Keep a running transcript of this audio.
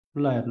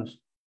ल हेर्नुहोस्,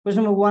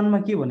 question number 1 मा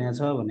के भनेको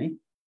छ भने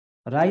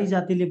राई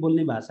जातिले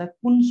बोल्ने भाषा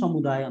कुन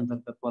समुदाय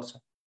अन्तर्गत पर्छ?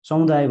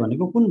 समुदाय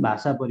भनेको कुन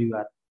भाषा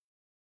परिवार?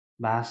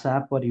 भाषा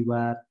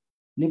परिवार।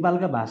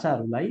 नेपालका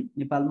भाषाहरूलाई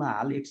नेपालमा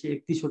हाल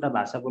 131 वटा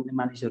भाषा बोल्ने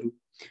मानिसहरू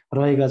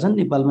रहेका छन्।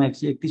 नेपालमा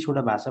 131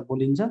 वटा भाषा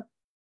बोलिन्छ।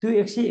 त्यो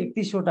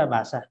 131 वटा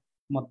भाषा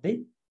मध्ये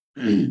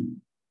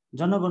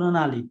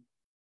जनगणनाले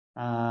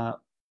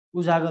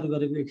उजागर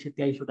गरेको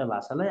 123 वटा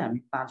भाषालाई हामी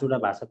 5 वटा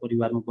भाषा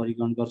परिवारमा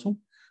वर्गीकरण गर्छौँ,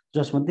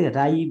 जसमध्ये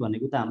राई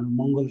भनेको त हाम्रो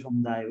मङ्गोल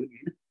समुदाय हो नि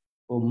होइन।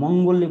 हो,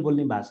 मङ्गोलले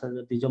बोल्ने भाषा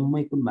जति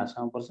जम्मै कुन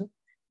भाषामा पर्छ?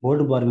 भोट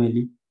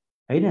बर्मेली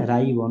होइन,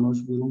 राई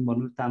भनोस्, गुरुङ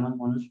भनोस्, तामाङ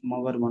भनोस्,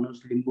 मगर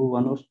भनोस्, लिम्बू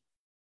भनोस्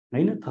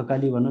होइन,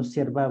 थकाली भनोस्,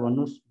 शेर्पा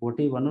भनोस्,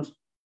 भोटे भनोस्,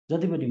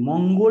 जति पनि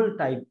मङ्गोल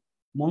टाइप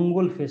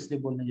मङ्गोल फेसले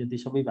बोल्ने जति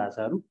सबै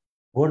भाषाहरू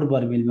भोट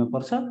बर्मेलीमा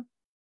पर्छ।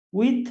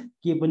 विथ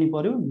के पनि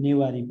पर्यो?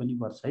 नेवारी पनि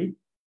पर्छ है।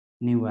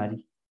 नेवारी,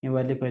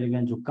 नेवारीले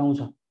कहिलेकाहीँ झुक्काउँछ,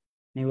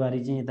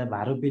 नेवारी चाहिँ यता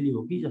भारोपेली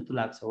हो कि जस्तो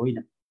लाग्छ,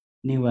 होइन।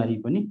 नेवारी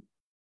पनि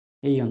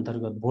यही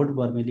अन्तर्गत भोट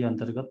बर्मेली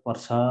अन्तर्गत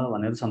पर्छ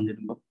भनेर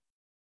सम्झिनुभयो।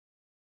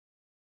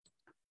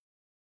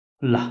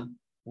 ल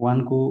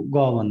 1 को ग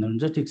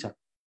भन्नुहुन्छ, ठिक छ।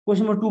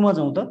 क्वेसन नम्बर 2 मा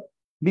जाउँ त।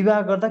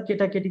 विवाह गर्दा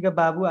केटाकेटीका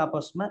बाबु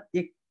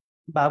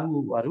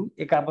बाबुहरू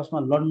एक आपसमा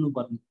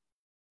लड्नुपर्ने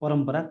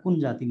परम्परा कुन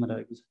जातिमा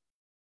रहेको छ?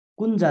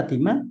 कुन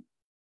जातिमा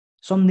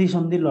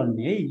सन्धि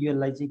लड्ने है?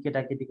 यसलाई चाहिँ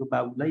केटाकेटीको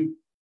बाबुलाई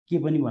के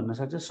पनि भन्न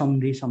सक्छ?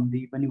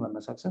 सन्धि पनि भन्न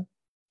सक्छ।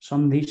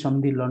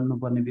 सन्धि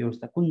लड्नुपर्ने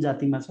व्यवस्था कुन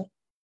जातिमा छ?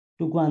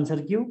 टुको आन्सर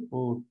के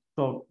हो?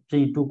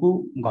 चाहिँ टुको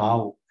घ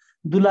हो।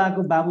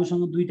 दुलाको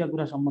बाबुसँग 2टा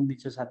कुरा सम्बन्धित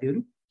छ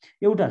साथीहरू।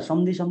 एउटा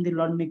सन्धि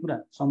लड्ने कुरा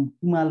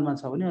कुमालमा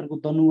छ भने अर्को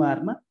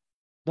दनुवारमा,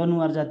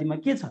 दनुवार जातिमा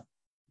के छ?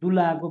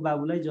 दुलाको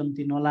बाबुलाई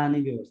जन्ती नलाने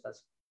व्यवस्था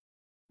छ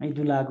है।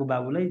 दुलाको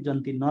बाबुलाई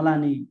जन्ती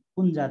नलाने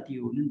कुन जाति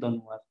हो भने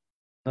दनुवार।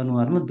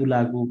 दनुवारमा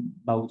दुलाको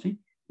बाबु चाहिँ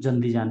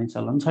जन्ती जाने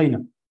चलन छैन।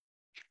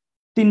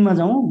 3 मा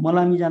जाउँ।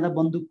 मलामी जाँदा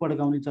बन्दुक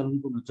पड्काउने चलन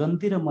कुन हो?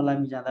 जन्ती र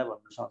मलामी जाँदा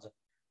भन्न सक्छ।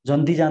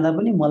 जन्ती जाँदा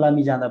पनि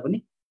मलामी जाँदा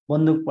पनि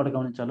बन्दुक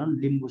पड्काउने चलन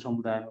लिम्बू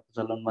समुदायको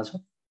चलनमा छ।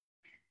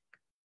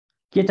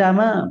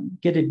 केटामा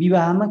के अरे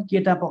विवाहमा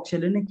केटा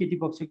पक्षले नै केटी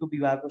पक्षको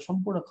विवाहको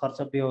सम्पूर्ण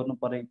खर्च बेहोर्नु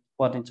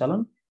पर्ने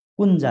चलन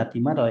कुन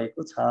जातिमा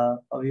रहेको छ?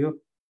 अब यो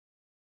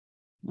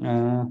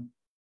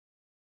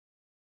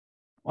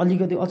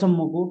अलिकति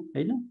अचम्मको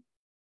होइन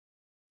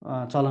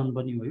चलन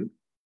पनि हो। यो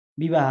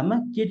विवाहमा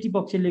केटी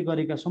पक्षले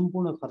गरेका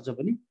सम्पूर्ण खर्च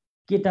पनि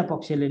केटा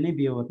पक्षले नै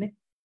बेहोर्ने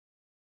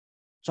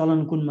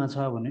चलन कुनमा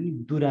छ भने नि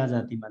दुरा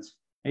जातिमा छ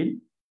है।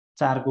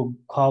 4 को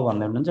ख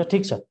भन्दै हुनुहुन्छ,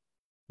 ठिक छ।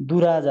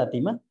 दुरा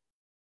जातिमा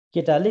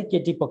केटाले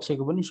केटी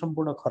पक्षको पनि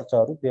सम्पूर्ण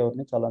खर्चहरू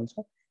बेहोर्ने चलन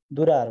छ।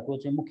 दुराहरूको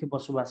चाहिँ मुख्य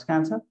बसोबास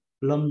कहाँ छ?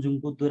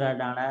 लमजुङको दुरा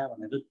डाँडा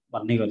भनेर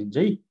भन्ने गरिन्छ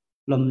है।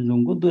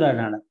 लमजुङको दुरा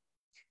डाँडा।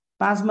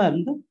 5 मा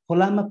हेर्नु त।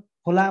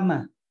 खोलामा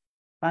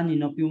पानी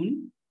नपिउने,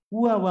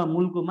 कुवा वा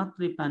मूलको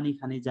मात्रै पानी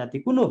खाने जाति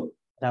कुन हो?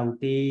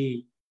 राउटे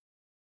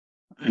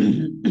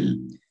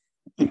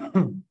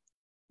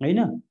होइन,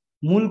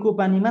 मूलको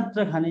पानी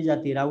मात्र खाने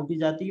जाति राउटे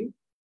जाति हो।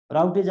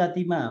 राउटे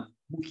जातिमा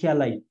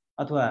मुखियालाई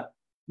अथवा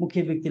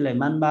मुख्य व्यक्तिलाई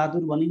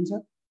मानबहादुर भनिन्छ।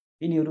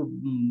 यिनीहरू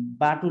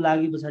बाटो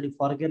लागे पछाडि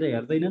फर्केर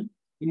हेर्दैनन्।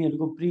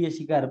 यिनीहरूको प्रिय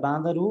शिकार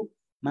बाँदर हो।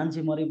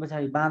 मान्छे मरे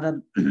पछाडि बाँदर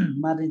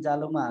मार्ने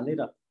जालोमा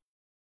हालेर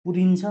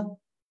पुरिन्छ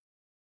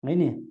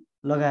हैन,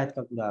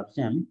 लगायतका कुराहरू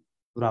चाहिँ हामी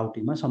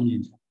राउटीमा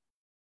सम्झिन्छ।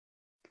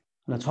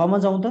 ल 6 मा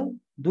जाउँ त।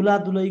 दुला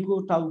दुलैको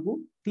टाउको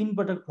 3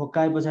 पटक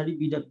ठोक्काए पछाडि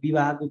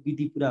विवाहको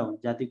विधि पुरा हुने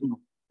जाति कुन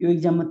हो? यो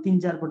एक्जाममा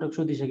 3-4 पटक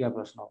सोधिसकेका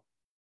प्रश्न हो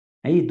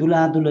है।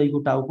 दुला दुलैको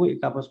टाउको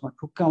एक आपसमा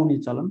ठुक्काउने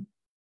चलन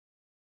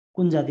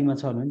कुन जातिमा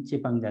छ भने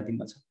चेपाङ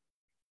जातिमा छ।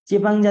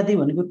 चेपाङ जाति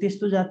भनेको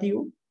त्यस्तो जाति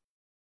हो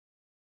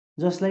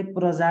जसलाई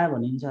प्रजा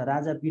भनिन्छ।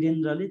 राजा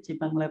वीरेन्द्रले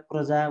चेपाङलाई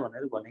प्रजा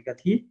भनेर भनेका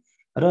थिए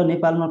र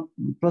नेपालमा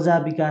प्रजा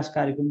विकास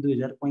कार्यक्रम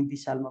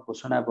 2035 सालमा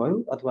घोषणा भयो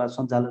अथवा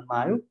सञ्चालनमा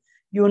आयो।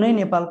 यो नै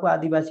नेपालको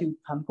आदिवासी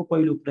उत्थानको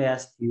पहिलो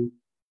प्रयास थियो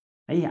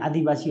है।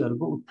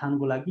 आदिवासीहरूको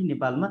उत्थानको लागि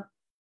नेपालमा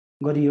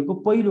गरिएको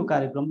पहिलो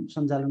कार्यक्रम,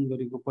 सञ्चालन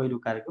गरिएको पहिलो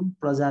कार्यक्रम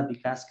प्रजा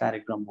विकास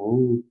कार्यक्रम हो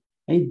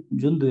है,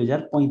 जुन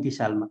 2035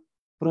 सालमा।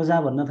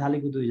 प्रजा भन्न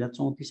थालेको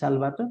 2034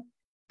 सालबाट,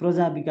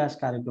 प्रजा विकास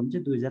कार्यक्रम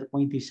चाहिँ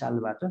 2035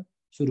 सालबाट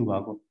सुरु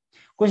भएको।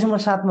 क्वेसन नम्बर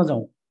 7 मा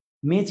जाउँ।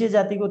 मेचे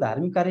जातिको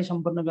धार्मिक कार्य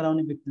सम्पन्न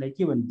गराउने व्यक्तिलाई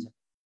के भनिन्छ?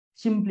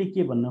 सिम्पली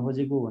के भन्न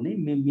खोजेको भने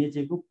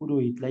मेचेको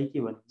पुरोहितलाई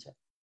के भनिन्छ?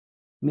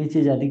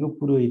 मेचे जातिको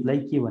पुरोहितलाई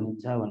के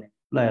भनिन्छ भने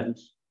ल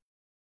हेर्नुस्,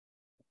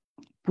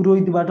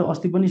 पुरोहितबाट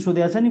अस्ति पनि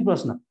सोधेको छ नि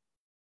प्रश्न।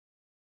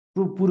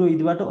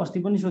 पुरोहितबाट अस्ति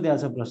पनि सोधेको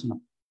छ प्रश्न,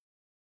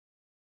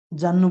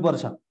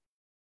 जान्नुपर्छ।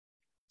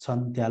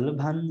 छन्त्याल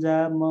भान्जा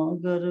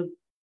मगर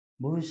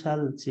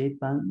भुषाल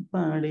चेपाङ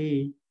पाडे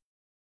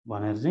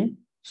भनेर चाहिँ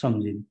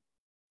सम्झिनु।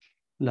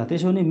 ल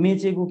त्यसो भने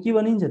मेचेको के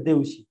भनिन्छ?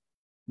 देउसी।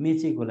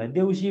 मेचेकोलाई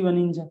देउसी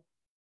भनिन्छ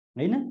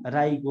हैन।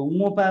 राईको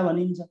मोपा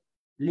भनिन्छ,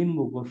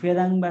 लिम्बूको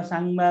फेदाङ्बा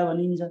साङ्बा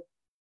भनिन्छ,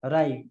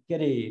 राई के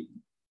अरे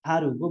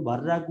थारूको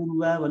भर्रा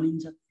गुरुवा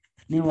भनिन्छ,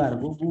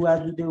 नेवारको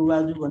बुवाजु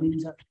देउबाजु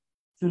भनिन्छ,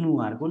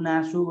 सुनुवारको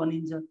नासो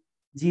भनिन्छ,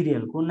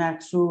 जिरेलको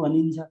नाक्सो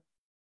भनिन्छ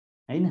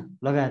हैन,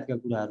 लगायतका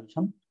कुराहरू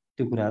छन्।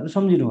 त्यो कुराहरू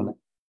सम्झिनु होला।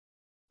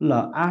 ल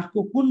 8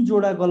 को कुन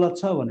जोडा गलत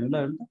छ भन्यो ल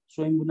हेर्नु त।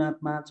 स्वयम्भूनाथ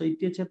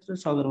महाचैत्य क्षेत्र,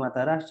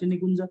 सगरमाथा राष्ट्रिय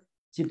निकुञ्ज,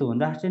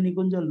 चितवन राष्ट्रिय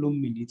निकुञ्ज,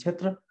 लुम्बिनी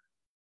क्षेत्र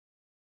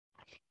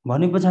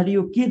भने पछाडि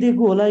यो के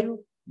दिएको होला?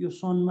 यो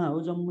सनमा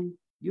हो जम्मै।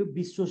 यो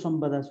विश्व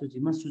सम्पदा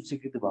सूचीमा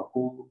सूचीकृत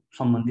भएको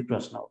सम्बन्धी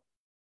प्रश्न हो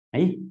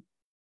है।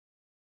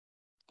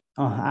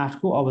 8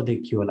 को अब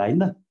देखियो होला हैन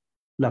त।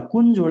 ल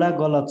कुन जोडा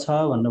गलत छ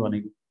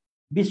भनेको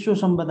विश्व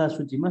सम्पदा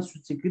सूचीमा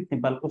सूचीकृत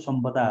नेपालको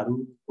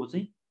सम्पदाहरूको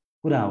चाहिँ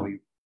कुरा हो यो।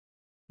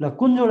 ल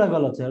कुन जोडा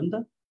गलत छ हेर्नु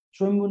त।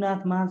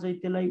 स्वयम्भूनाथ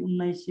महाचैत्यलाई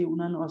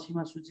 1979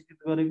 मा सूचीकृत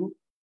गरेको,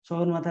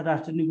 सगरमाथा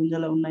राष्ट्रिय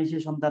निकुञ्जलाई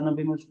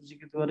 1997 मा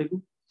सूचीकृत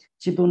गरेको,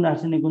 चितवन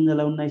राष्ट्रिय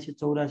निकुञ्जलाई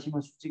 1984 मा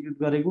सूचीकृत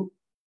गरेको,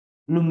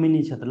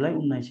 लुम्बिनी क्षेत्रलाई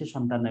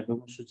 1997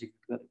 मा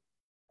सूचीकृत गरेको।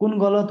 कुन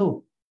गलत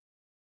हो?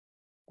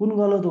 कुन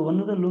गलत हो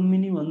भन्नु त।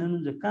 लुम्बिनी भन्दै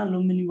हुनुहुन्छ, कहाँ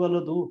लुम्बिनी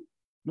गलत हो?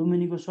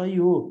 लुम्बिनीको सही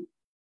हो।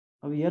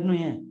 अब हेर्नु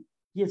यहाँ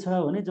के छ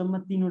भने जम्मा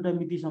 3 वटा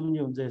मिति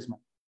सम्झियो हुन्छ यसमा।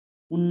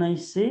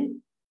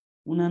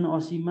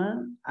 1979 मा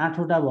 8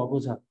 वटा भएको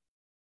छ,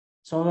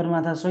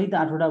 सगरमाथा सहित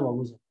 8 वटा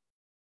भएको छ।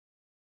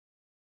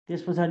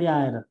 त्यस पछाडि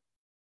आएर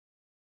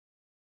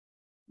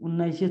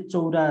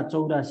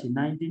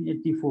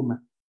 1984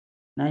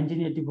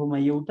 1984 मा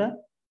एउटा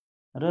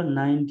र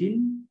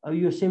अब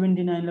यो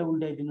 79 लाई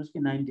उल्टाइदिनुहोस् कि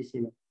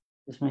 97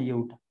 त्यसमा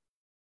एउटा।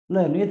 ल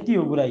हेर्नु यति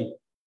हो कुरा।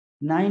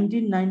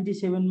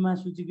 1997 मा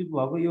सूचीकृत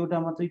भएको एउटा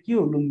मात्रै के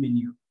हो?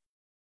 लुम्बिनी हो।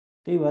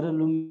 त्यही भएर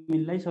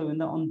लुम्बिनीलाई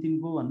सबैभन्दा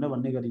अन्तिमको भनेर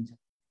भन्ने गरिन्छ।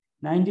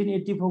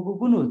 1984 को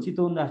कुन हो?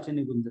 चितवन राष्ट्रिय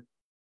निकुञ्ज।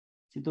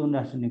 चितवन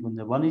राष्ट्रिय निकुञ्ज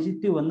भनेपछि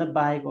त्योभन्दा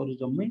बाहेक अरू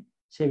जम्मै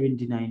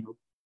 79 हो।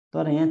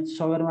 तर यहाँ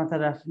सगरमाथा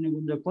राष्ट्रिय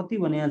निकुञ्ज कति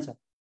भनेको छ?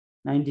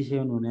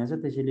 97 भनेको छ।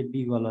 त्यसैले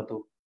बी गलत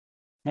हो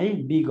है।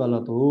 बी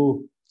गलत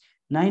हो।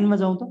 9 मा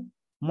जाउँ त।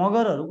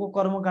 मगरहरूको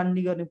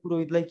कर्मकाण्डी गर्ने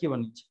पुरोहितलाई के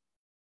भनिन्छ?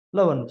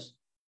 ल भन्नुहोस्,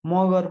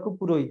 मगरको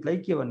पुरोहितलाई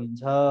के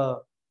भनिन्छ?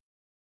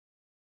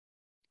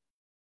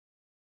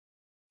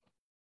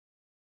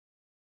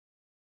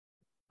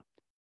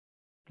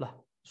 ल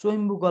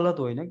स्वयम्भू गलत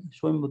होइन कि,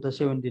 स्वयम्भू त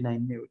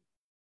 79 नै हो।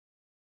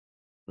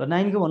 ल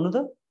 9 को भन्नु त।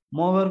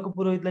 मगरको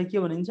पुरोहितलाई के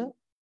भनिन्छ?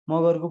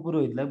 मगरको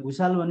पुरोहितलाई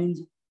भुषाल भनिन्छ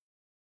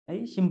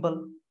है। सिम्पल।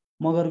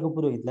 मगरको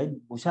पुरोहितलाई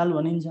भुषाल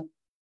भनिन्छ।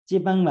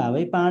 चेपाङ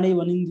भावै पाँडे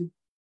भनिन्थ्यो,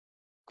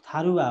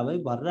 थारू भावै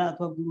भर्रा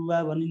अथवा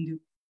गुरुबा भनिन्थ्यो,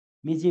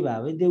 मेचे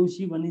भावै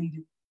देउसी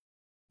भनिन्थ्यो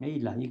है।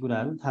 ल यी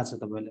कुराहरू थाहा छ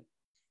तपाईलाई।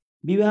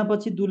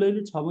 विवाहपछि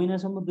दुलैले 6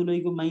 महिनासम्म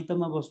दुलैको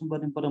माइतमा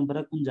बस्नुपर्ने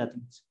परम्परा कुन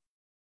जातिमा छ?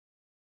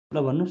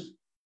 ल भन्नुहोस्।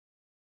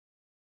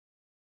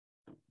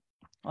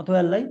 अथवा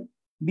यसलाई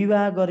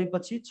विवाह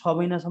गरेपछि 6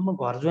 महिनासम्म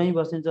घर ज्वाइँ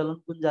बस्ने चलन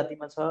कुन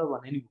जातिमा छ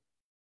भने नि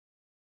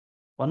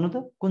भन्नु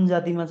त। कुन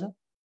जातिमा छ?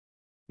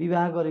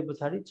 विवाह गरे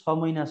पछाडि 6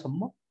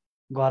 महिनासम्म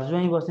घर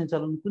ज्वाइँ बस्ने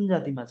चलन कुन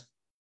जातिमा छ?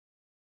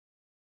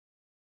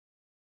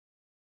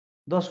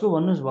 10 को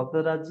भन्नुहोस्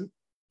भक्तराजजी।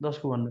 10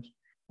 को भन्नुहोस्।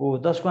 हो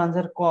 10 को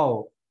आन्सर क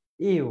हो,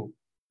 ए हो।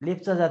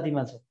 लेप्चा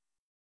जातिमा छ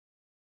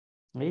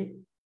है।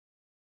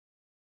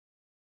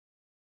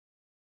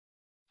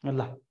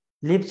 ल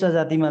लेप्चा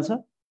जातिमा छ।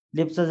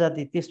 लेप्चा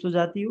जाति त्यस्तो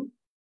जाति हो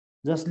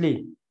जसले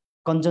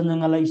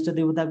कञ्चनजङ्घालाई इष्ट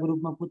देवताको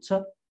रूपमा पुज्छ।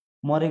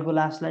 मरेको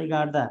लासलाई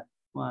गाड्दा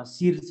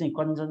शिर चाहिँ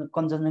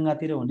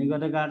कञ्चनजङ्घातिर हुने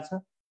गरेर गाड्छ।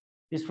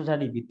 त्यस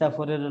पछाडि भित्ता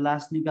फोरेर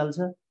लास निकाल्छ।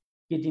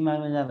 केटी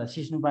माग्न जाँदा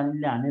सिस्नु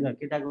पानीले हानेर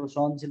केटाको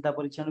सहनशीलता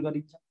परीक्षण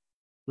गरिन्छ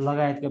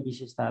लगायतका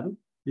विशेषताहरू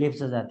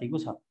लेप्चा जातिको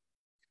छ।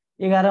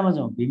 11 मा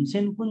जाउँ।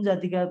 भीमसेन कुन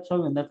जातिका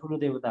सबैभन्दा ठुलो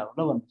देवता हो?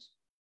 ल भन्नुहोस्।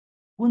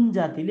 कुन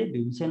जातिले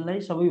भीमसेनलाई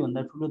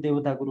सबैभन्दा ठुलो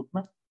देवताको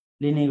रूपमा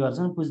लिने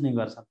गर्छन्, पुज्ने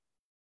गर्छन्?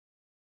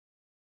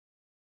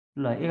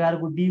 ल 11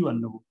 को डी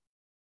भन्नुभयो।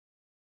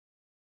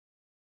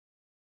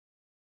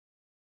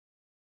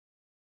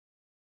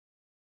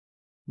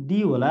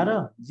 डी होला र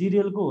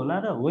जिरेलको होला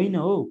र होइन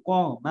हो,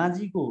 क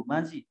माझीको हो।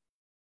 माझी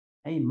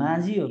है।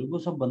 माझीहरूको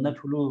सबभन्दा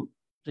ठुलो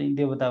चाहिँ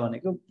देवता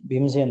भनेको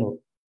भीमसेन हो।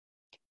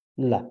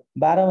 ल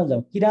 12 मा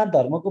जाउँ। किराँत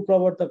धर्मको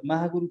प्रवर्तक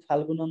महागुरु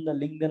फाल्गुनन्द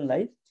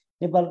लिङ्गदेनलाई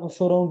नेपालको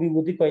 16औं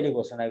विभूति कहिले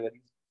घोषणा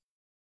गरिन्छ?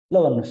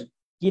 ल भन्नुहोस्।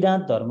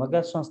 किराँत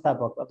धर्मका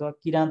संस्थापक अथवा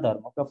किराँत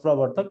धर्मका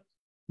प्रवर्तक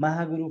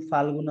महागुरु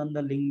फाल्गुनन्द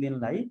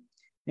लिङ्गदेनलाई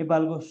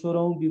नेपालको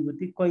 16औं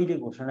विभूति कहिले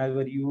घोषणा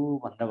गरियो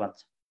भनेर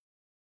भन्छ।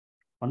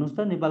 भन्नुहोस् त।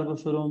 नेपालको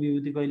 16औं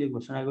विभूति कहिले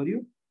घोषणा गरियो?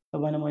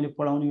 तपाईँलाई मैले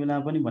पढाउने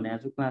बेलामा पनि भनेको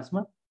छु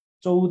क्लासमा,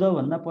 14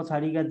 भन्दा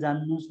पछाडिका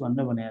जान्नुहोस्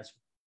भनेर भनेको छु।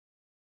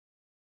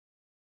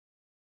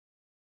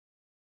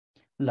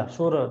 ल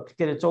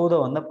 14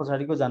 भन्दा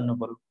पछाडिको जान्नु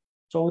पर्यो।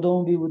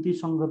 14औं विभूति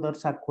शङ्खधर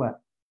साख्वा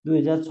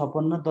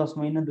 2056 10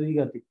 महिना 2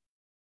 गते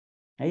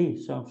है।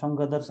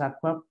 शङ्खधर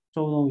साख्वा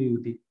 14औं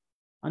विभूति।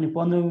 अनि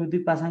 15औं विभूति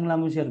पासाङ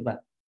लामो शेर्पा।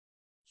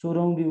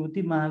 16औं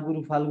विभूति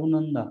महागुरु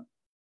फाल्गुनन्द।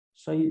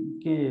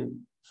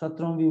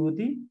 17औं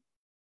विभूति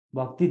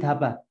भक्ति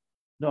थापा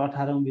र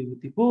 18औं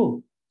विभूति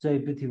को जय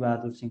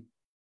पृथ्वीबहादुर सिंह।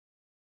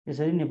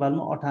 यसरी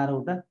नेपालमा 18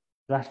 वटा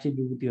राष्ट्रिय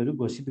विभूतिहरू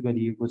घोषित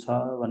गरिएको छ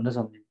भनेर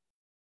सम्झिनु।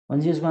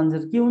 भनेपछि यसको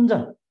आन्सर के हुन्छ?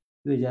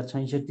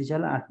 2066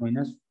 साल 8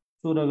 महिना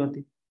 16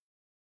 गते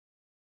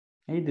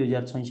है।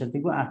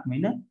 2066 को 8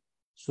 महिना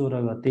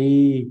 16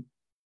 गते।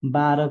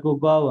 12 को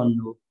ग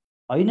भन्नु।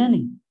 होइन नि,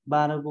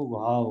 12 को घ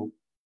हो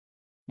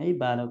है,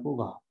 12 को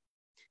घ।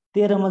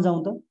 13 मा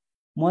जाउँ त,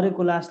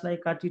 मरेको लासलाई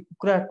काटी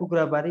टुक्रा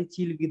टुक्रा पारी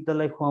चिल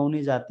गिद्धलाई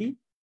खुवाउने जाति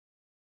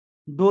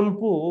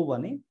डोल्पो हो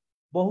भने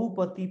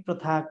बहुपति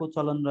प्रथाको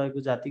चलन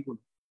रहेको जाति कुन?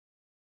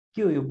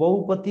 के हो यो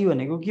बहुपति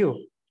भनेको? के हो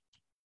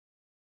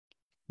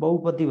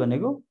बहुपति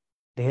भनेको?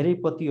 धेरै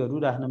पतिहरू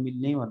राख्न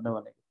मिल्ने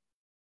भनेको।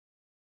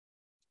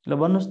 ल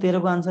भन्नुहोस् 13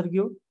 को आन्सर के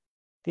हो?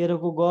 13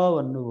 को ग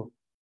भन्नुभयो,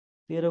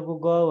 13 को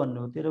ग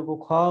भन्नुभयो, 13 को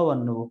ख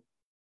भन्नुभयो।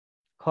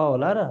 ख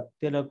होला र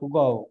 13 को ग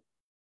हो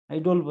है,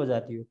 डोल्पो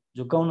जाति हो,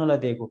 झुकाउनलाई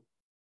दिएको।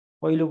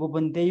 पहिलोको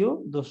पनि त्यही हो,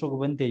 दोस्रोको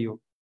पनि त्यही हो।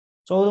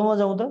 14 मा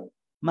जाउँ त,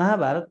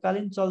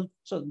 महाभारतकालीन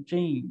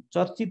चाहिँ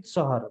चर्चित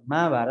सहर,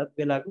 महाभारत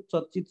बेलाको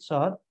चर्चित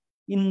सहर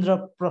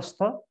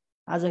इन्द्रप्रस्थ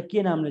आज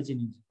के नामले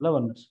चिनिन्छ? ल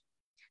भन्नुहोस्,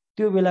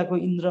 त्यो बेलाको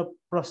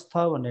इन्द्रप्रस्थ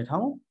भन्ने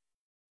ठाउँ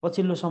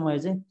पछिल्लो समय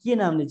चाहिँ के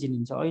नामले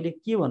चिनिन्छ? अहिले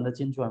के भनेर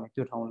चिन्छौँ हामी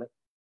त्यो ठाउँलाई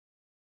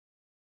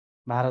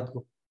भारतको?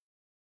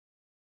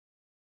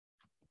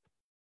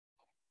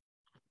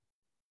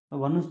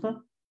 भन्नुहोस्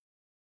त,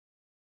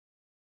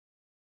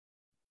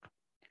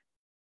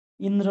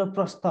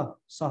 इन्द्रप्रस्थ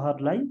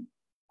सहरलाई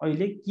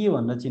अहिले के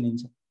भनेर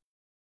चिनिन्छ?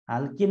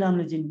 हाल के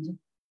नामले चिनिन्छ?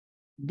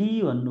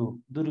 डी भन्नु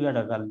दुर्गा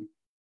ढकालले।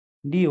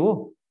 डी हो?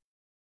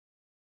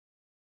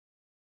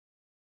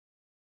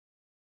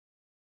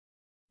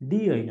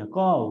 डी होइन, क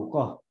हो,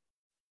 क।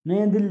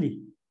 नयाँ दिल्ली,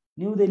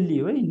 न्यू दिल्ली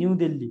हो है, न्यू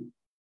दिल्ली,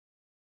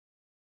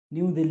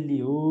 न्यू दिल्ली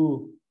हो।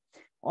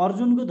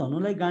 अर्जुनको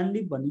धनुलाई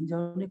गाण्डीव भनिन्छ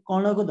भने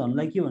कर्णको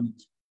धनुलाई के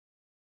भनिन्छ?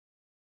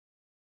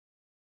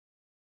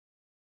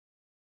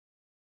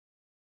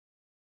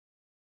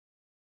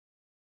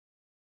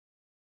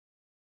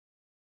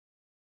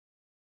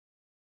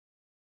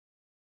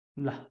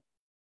 ल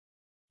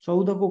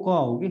 14 को क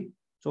हो कि?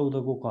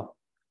 14 को क।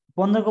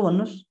 15 को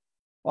भन्नुहोस्,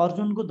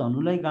 अर्जुनको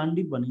धनुलाई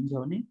गाण्डीव भनिन्छ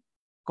भने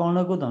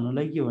कर्णको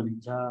धनुलाई के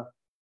भनिन्छ?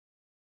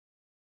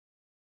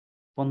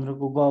 15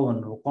 को ग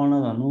भन्नु, कर्ण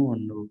धनु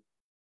भन्नु।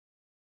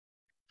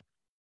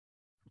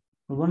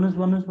 भन्नुहोस्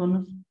भन्नुहोस्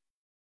भन्नुहोस्,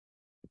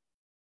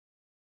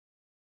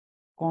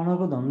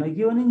 कर्णको धनुलाई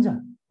के भनिन्छ?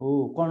 हो,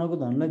 कर्णको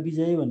धनुलाई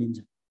विजय भनिन्छ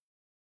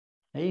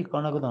है,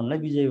 कर्णको धनुलाई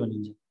विजय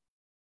भनिन्छ।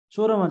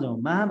 16 मा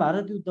जाउँ,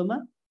 महाभारत युद्धमा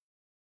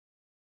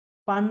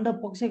पाण्डव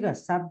पक्षका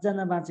 7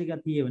 जना बाँचेका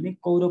थिए भने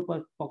कौरव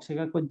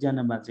पक्षका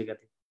कतिजना बाँचेका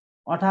थिए?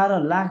 18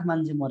 लाख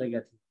मान्छे मरेका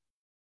थिए,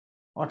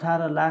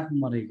 18 लाख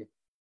मरेका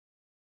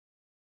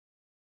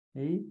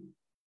है।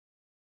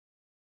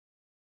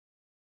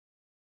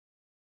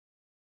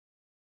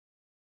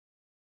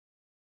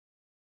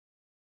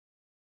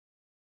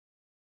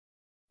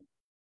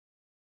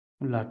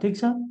 ल ठिक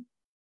छ,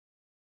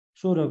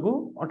 16 को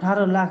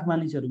 18 लाख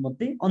मानिसहरू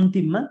मध्ये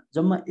अन्तिममा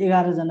जम्मा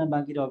 11 जना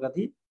बाँकी रहेका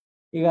थिए।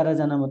 11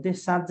 जना मध्ये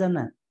 7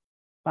 जना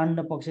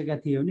पाण्डव पक्षका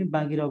थिए भने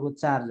बाँकी रहेको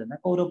 4 जना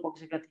कौरव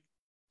पक्षका थिए।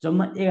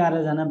 जम्मा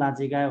 11 जना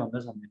बाँचेका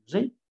भनेर सम्झिनुहोस्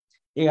है।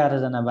 11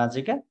 जना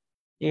बाँचेका,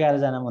 11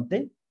 जना मध्ये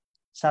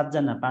 7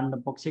 जना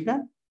पाण्डव पक्षका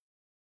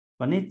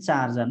भने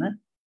 4 जना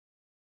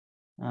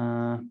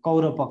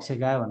कौरव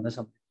पक्षका भनेर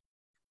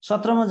सम्झिनुहोस्।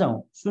 17 मा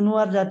जाउँ,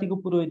 सुनुवार जातिको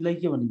पुरोहितलाई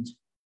के भनिन्छ?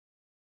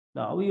 ल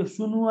अब यो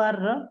सुनुवार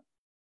र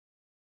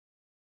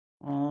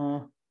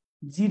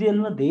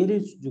जिरेलमा धेरै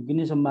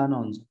झुकिने सम्भावना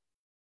हुन्छ।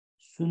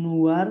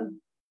 सुनुवार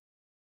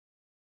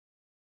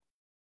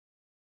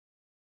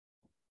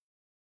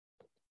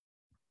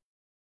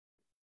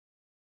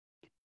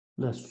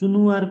ल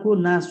सुनुवारको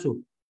नासो,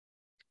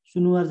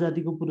 सुनुवार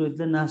जातिको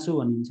पुरोहितलाई नासो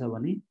भनिन्छ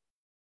भने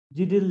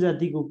जिरेल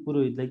जातिको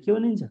पुरोहितलाई के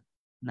भनिन्छ?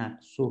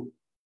 नाक्सो।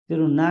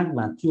 तेरो नाक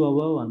भाँच्चु अब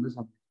भनेर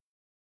सम्झ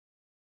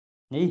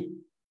है।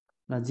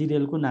 ल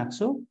जिरेलको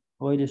नाक्सो,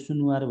 अहिले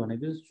सुनुवार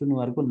भनेको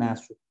सुनुवारको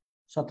नासो।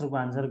 17 को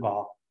आन्सर घ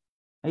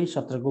है,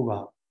 17 को घ।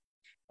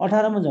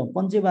 18 मा जाउँ,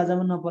 पञ्चे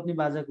बाजामा नपर्ने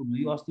बाजा कुन हो?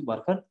 यो अस्ति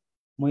भर्खर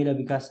महिला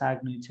विकास सहायक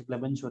निरीक्षकलाई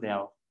पनि सोध्या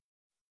हो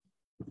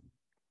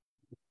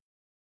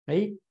है।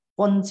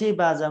 पञ्चे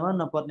बाजामा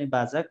नपर्ने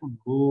बाजा कुन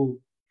हो?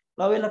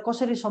 ल अब यसलाई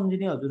कसरी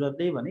सम्झिने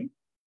हजुरहरूले भने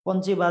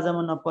पञ्चे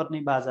बाजामा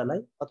नपर्ने बाजालाई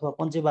अथवा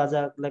पञ्चे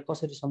बाजालाई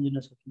कसरी सम्झिन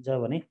सकिन्छ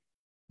भने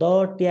द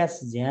ट्यास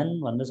झ्यान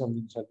भनेर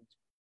सम्झिन सकिन्छ।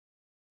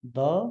 द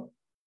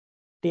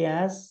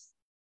ट्यास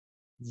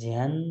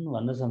झ्यान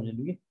भनेर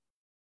सम्झिनु कि,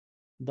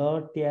 द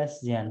ट्यास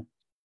झ्यान।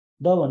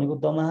 द भनेको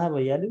दमाहा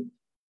भइहाल्यो,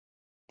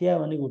 ट्या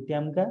भनेको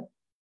ट्याम्का,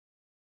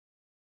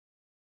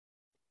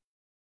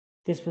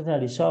 त्यस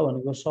पछाडि स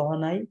भनेको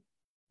सहनाई,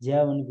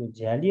 झ्या भनेको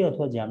झ्याली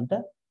अथवा झ्याम्टा,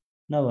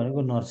 न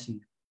भनेको नर्सिङ।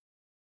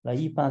 ल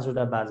यी 5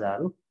 वटा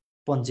बाजाहरू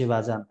पञ्चे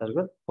बाजा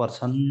अन्तर्गत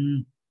पर्छन्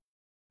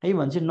है।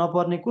 भन्छ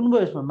नपर्ने कुन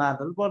भयो यसमा?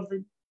 मादल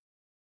पर्दैन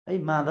है,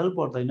 मादल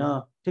पर्दैन।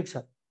 ठिक छ।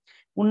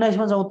 19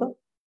 मा जाउँ त,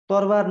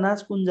 तरबार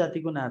नाच कुन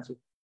जातिको नाच हो?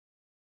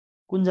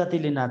 कुन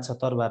जातिले नाच्छ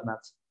तरबार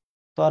नाच?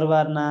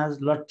 तरबार नाच,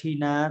 लट्ठी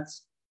नाच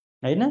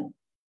हैन,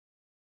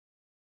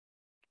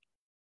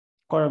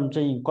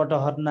 चाहिँ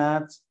कटहर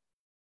नाच,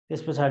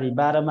 त्यस पछाडि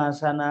 12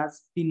 मासा नाच,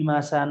 3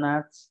 मासा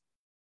नाच,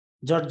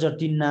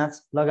 जटजटिन नाच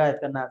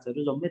लगायतका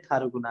नाचहरू जम्मै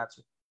थारूको नाच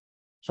हो।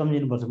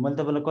 सम्झिनुपर्छ। मैले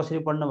तपाईँलाई कसरी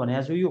पढ्न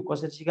भनेको छु, यो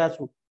कसरी सिकाएको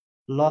छु?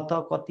 ल त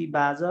कति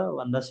बाज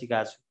भनेर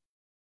सिकाएको छु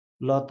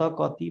ल त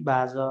कति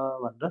बाज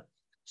भनेर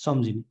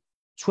सम्झिने।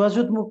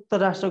 छुवाछुत मुक्त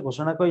राष्ट्र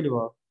घोषणा कहिले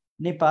भयो?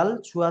 नेपाल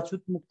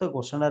छुवाछुत मुक्त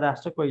घोषणा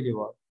राष्ट्र कहिले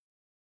भयो?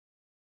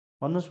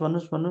 भन्नुहोस्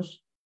भन्नुहोस् भन्नुहोस्।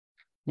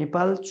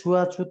 नेपाल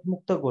छुवाछुत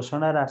मुक्त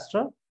घोषणा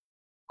राष्ट्र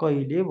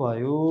कहिले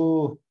भयो?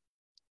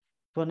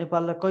 त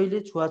नेपाललाई कहिले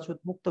छुवाछुत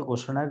मुक्त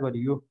घोषणा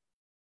गरियो?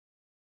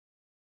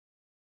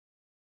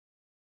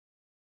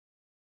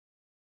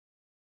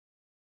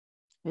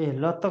 ए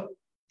ल त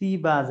ती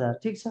बाजा,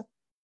 ठिक छ,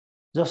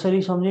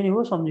 जसरी सम्झिने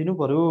हो सम्झिनु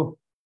पर्यो।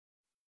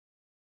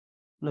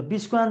 ल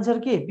 20 को आन्सर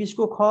के? 20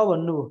 को ख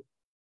भन्नुभयो,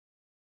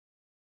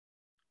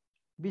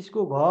 20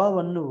 को घ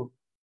भन्नुभयो,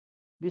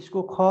 20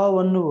 को ख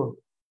भन्नुभयो,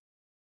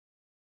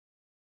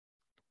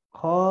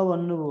 ख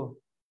भन्नुभयो।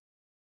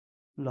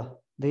 ल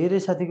धेरै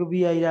साथीको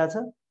बी आइरहेछ,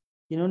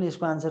 किनभने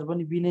यसको आन्सर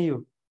पनि बी नै हो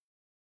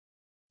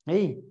है।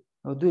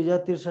 अब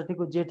 2063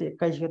 को जेठ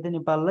 21 गते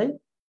नेपाललाई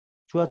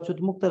छुवाछुत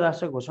मुक्त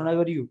राष्ट्र घोषणा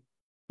गरियो।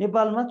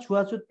 नेपालमा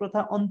छुवाछुत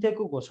प्रथा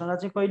अन्त्यको घोषणा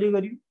चाहिँ कहिले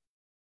गरियो?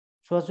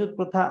 छुवाछुत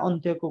प्रथा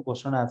अन्त्यको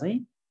घोषणा चाहिँ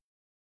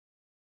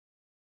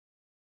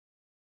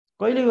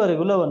कहिले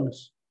गरेको ल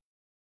भन्नुहोस्?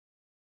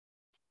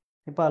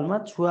 नेपालमा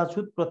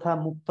छुवाछुत प्रथा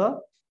मुक्त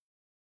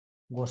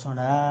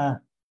घोषणा,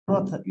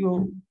 प्रथा यो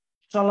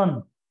चलन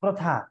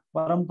प्रथा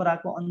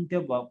परम्पराको अन्त्य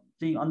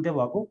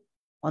भएको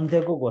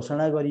अन्त्यको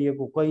घोषणा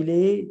गरिएको कहिले?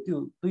 त्यो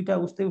दुईटा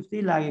उस्तै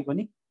उस्तै लागे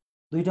पनि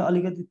दुईटा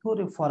अलिकति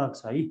थोरै फरक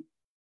छ है।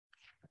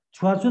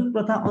 छुवाछुत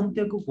प्रथा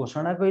अन्त्यको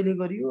घोषणा कहिले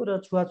गरियो र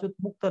छुवाछुत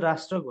मुक्त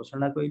राष्ट्र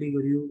घोषणा कहिले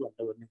गरियो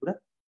भनेर भन्ने कुरा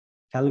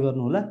ख्याल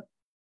गर्नु होला।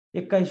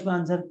 21 को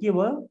आन्सर के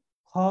भयो?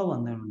 ख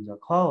भन्दै हुनुहुन्छ,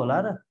 ख होला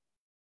र?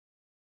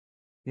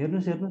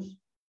 हेर्नुहोस् हेर्नुहोस्,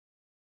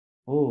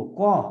 हो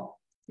क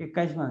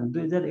 21 मा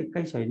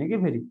 2021 होइन के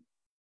फेरि,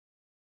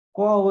 क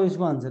हो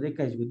यसको आन्सर।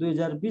 21 को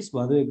 2020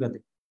 भदौ 1 गते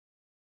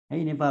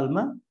है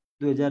नेपालमा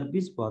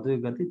 2020 भदौ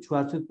 1 गते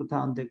छुवाछुत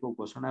प्रथा अन्त्यको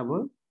घोषणा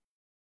भयो,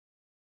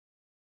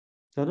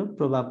 तर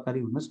प्रभावकारी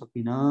हुन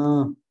सकिन।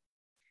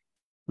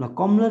 ल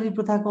कमलरी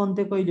प्रथाको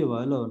अन्त्य कहिले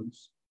भयो ल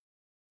भन्नुहोस्?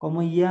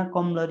 कमैया,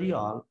 कमलरी,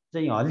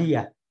 चाहिँ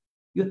हलिया,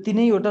 यो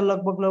तीनैवटा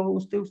लगभग लगभग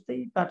उस्तै उस्तै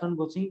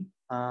प्याटर्नको चाहिँ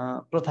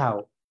प्रथा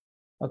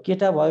हो।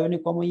 केटा भयो भने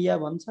कमैया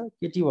भन्छ,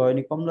 केटी भयो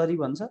भने कमलरी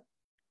भन्छ,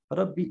 र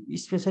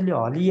स्पेसली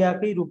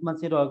हलियाकै रूपमा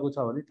चाहिँ रहेको छ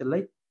भने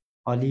त्यसलाई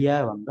हलिया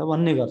भनेर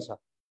भन्ने गर्छ।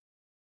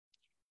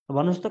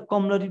 भन्नुहोस् त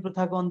कमलरी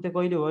प्रथाको अन्त्य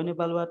कहिले भयो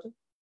नेपालबाट?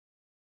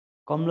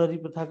 कमलरी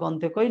प्रथाको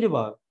अन्त्य कहिले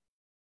भयो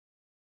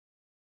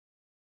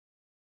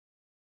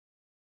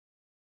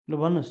ल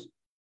भन्नुहोस्?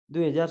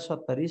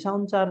 2070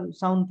 साउन 4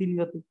 साउन 3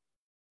 गते।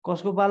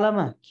 कसको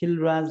पालामा?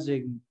 खिलराज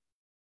रेग्मी।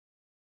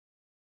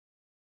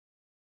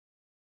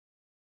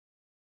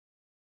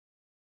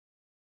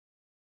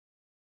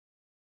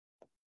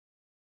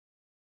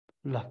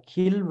 ल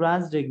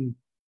खिलराज रेग्मी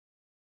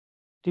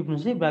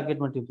टिप्नुहोस् है,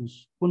 ब्राकेटमा टिप्नुहोस्।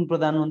 कुन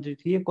प्रधानमन्त्री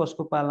थिए,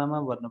 कसको पालामा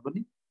भन्न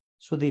पनि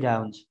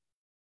सोधिरहेको हुन्छ।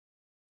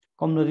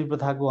 कमलरी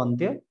प्रथाको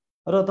अन्त्य,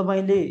 र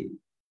तपाईँले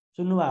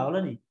सुन्नुभएको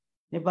होला नि,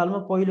 नेपालमा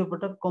पहिलो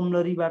पटक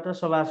कमलरीबाट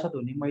सभासद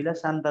हुने महिला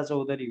शान्ता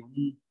चौधरी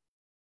हुन्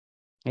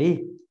है।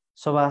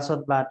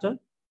 सभासदबाट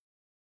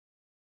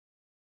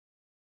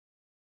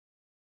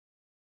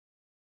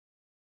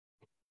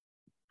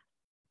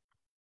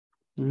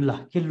ल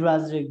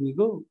खिलराज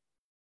रेग्मीको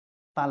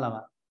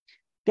पालामा।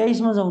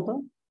 23 मा जाउँ त।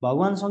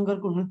 भगवान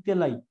शङ्करको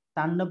नृत्यलाई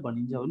ताण्डव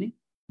भनिन्छ भने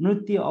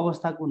नृत्य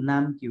अवस्थाको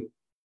नाम के हो?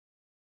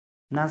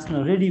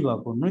 नाच्न रेडी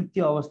भएको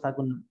नृत्य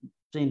अवस्थाको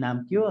चाहिँ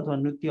नाम के हो, अथवा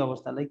नृत्य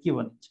अवस्थालाई के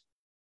भनिन्छ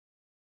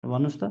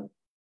भन्नुहोस् त?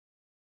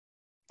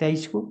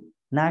 23 को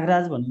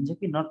नागराज भनिन्छ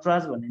कि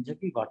नटराज भनिन्छ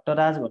कि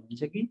घट्टराज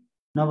भनिन्छ कि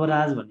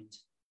नवराज भनिन्छ?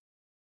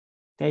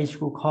 23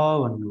 को ख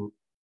भन्नु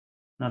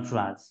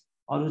नटराज।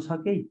 अरू छ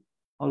केही?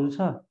 अरू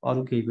छ?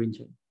 अरू केही पनि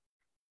छैन।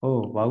 हो,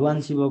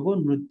 भगवान शिवको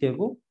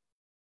नृत्यको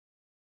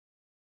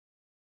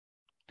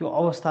त्यो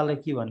अवस्थालाई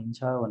के भनिन्छ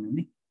भन्यो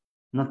भने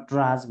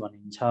नटराज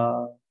भनिन्छ।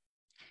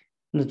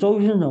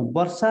 24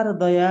 वर्षा र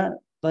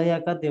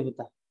दयाका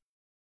देवता,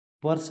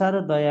 वर्षा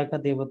र दयाका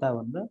देवता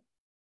भनेर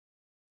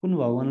कुन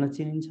भगवानलाई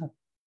चिनिन्छ?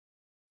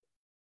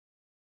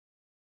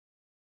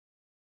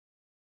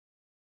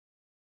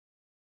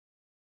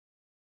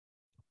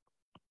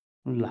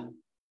 ल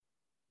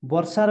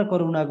वर्षा र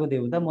करुणाको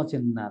देवता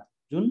मचेन्द्रनाथ,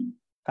 जुन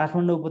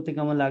काठमाडौँ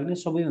उपत्यकामा लाग्ने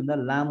सबैभन्दा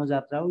लामो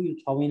जात्रा हो। यो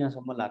 6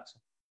 महिनासम्म लाग्छ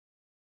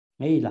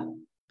है। ल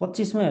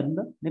 25 मा हेर्नु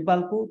त।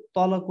 नेपालको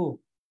तलको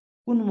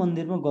कुन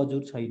मन्दिरमा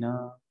गजुर छैन?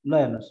 ल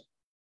हेर्नुहोस्,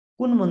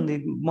 कुन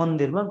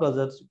मन्दिरमा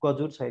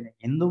गजुर छैन?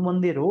 हिन्दू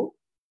मन्दिर हो,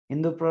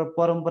 हिन्दू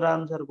परम्परा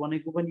अनुसार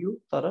बनेको पनि हो,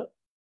 तर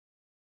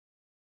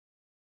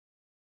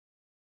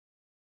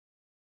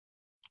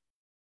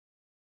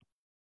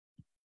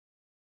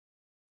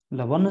ल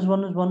भन्नुहोस्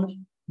भन्नुहोस् भन्नुहोस्।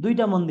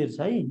 दुईटा मन्दिर छ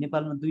है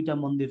नेपालमा, दुईटा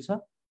मन्दिर छ,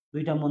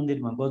 दुईटा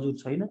मन्दिरमा गजुर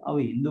छैन। अब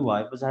हिन्दू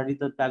भए पछाडि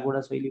त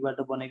प्यागोडा शैलीबाट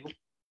बनेको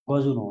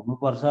गजुर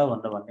हुनुपर्छ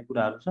भनेर भन्ने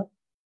कुराहरू छ,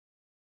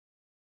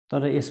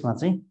 तर यसमा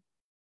चाहिँ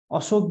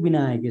अशोक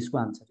विनायक यसको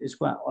आन्सर।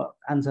 यसको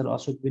आन्सर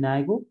अशोक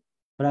विनायक हो।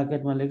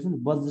 ब्राकेटमा लेख्छु नि,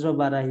 वज्र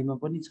बाराहीमा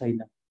पनि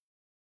छैन।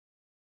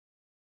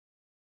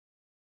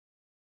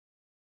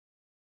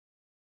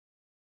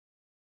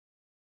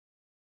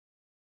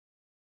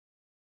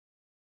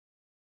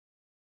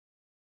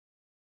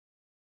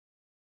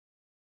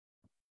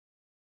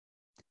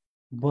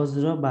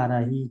 वज्र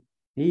बाराही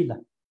है ल।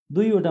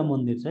 दुईवटा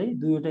मन्दिर छ है,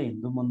 दुईवटा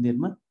हिन्दू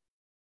मन्दिरमा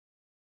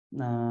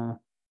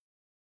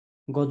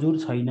गजुर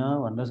छैन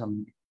भनेर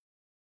सम्झिने।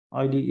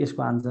 अहिले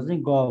यसको आन्सर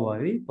चाहिँ ग भयो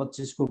है,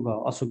 25 को ग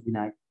अशोक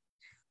विनायक।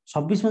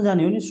 26 मा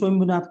जाने हो नि,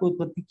 स्वयम्भूनाथको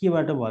उत्पत्ति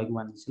केबाट भएको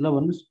मानिन्छ? ल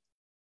भन्नुहोस्,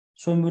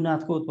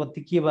 स्वयम्भूनाथको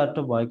उत्पत्ति केबाट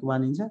भएको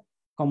मानिन्छ?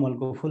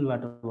 कमलको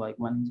फुलबाट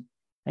भएको मानिन्छ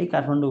है।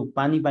 काठमाडौँ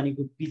पानी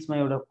पानीको बिचमा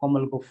एउटा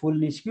कमलको फुल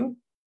निस्क्यो,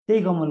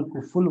 त्यही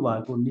कमलको फुल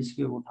भएको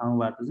निस्किएको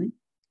ठाउँबाट चाहिँ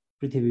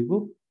पृथ्वीको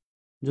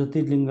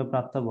ज्योतिर्लिङ्ग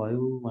प्राप्त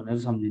भयो भनेर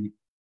सम्झिने।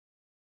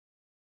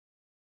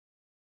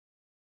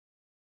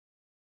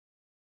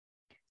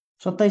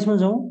 27 मा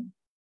जाउँ।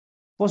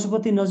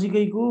 पशुपति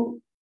नजिकैको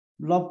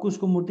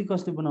लवकुशको मूर्ति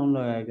कसले बनाउन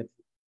लगाएका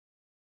थिए?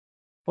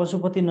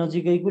 पशुपति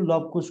नजिकैको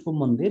लवकुशको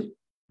मन्दिर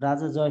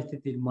राजा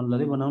जयस्थिति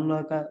मल्लले बनाउन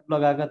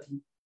लगाएका थिए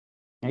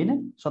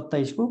होइन।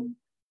 27 को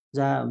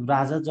जहाँ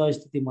राजा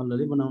जयस्थिति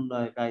मल्लले बनाउन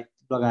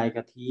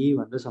लगाएका थिए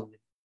भनेर सम्झिने।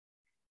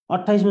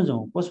 28 मा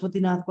जाउँ।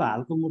 पशुपतिनाथको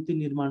हालको मूर्ति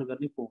निर्माण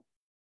गर्ने को?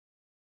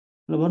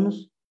 ल भन्नुहोस्,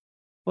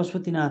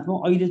 पशुपतिनाथमा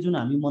अहिले जुन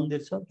हामी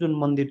मन्दिर छ, जुन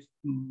मन्दिर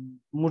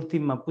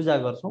मूर्तिमा पूजा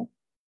गर्छौँ,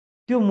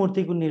 त्यो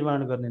मूर्तिको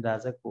निर्माण गर्ने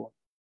राजा को हो?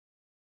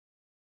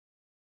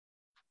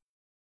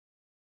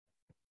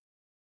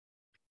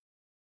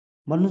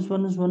 भन्नुहोस्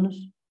भन्नुहोस् भन्नुहोस्।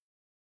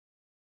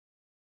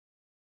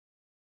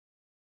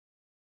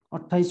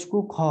 28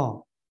 को ख,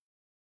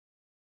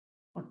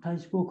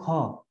 28 को ख,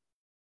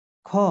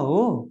 ख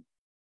हो।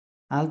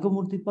 हालको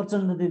मूर्ति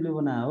प्रचण्डदेवले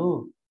बनायो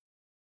हो।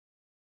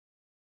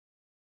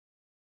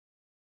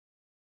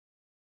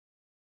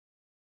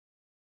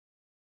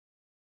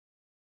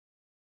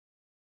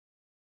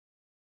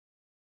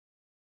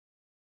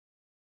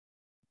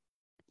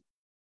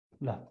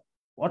 ल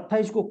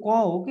 28 को क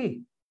हो कि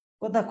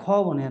कता ख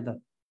भने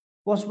त?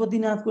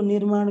 पशुपतिनाथको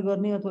निर्माण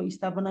गर्ने अथवा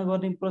स्थापना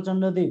गर्ने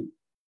प्रचण्डदेव,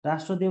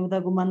 राष्ट्र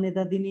देवताको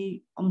मान्यता दिने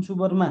अंशु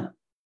वर्मा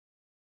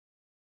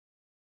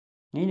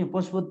होइन।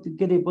 पशुपति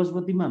के अरे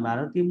पशुपतिमा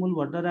भारतीय मूल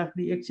भट्ट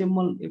राख्ने 100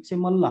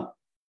 मल्ल,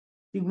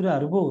 ती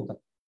कुराहरू पो हो त।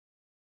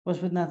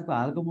 पशुपतिनाथको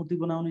हालको मूर्ति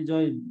बनाउने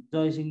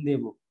जयसिंह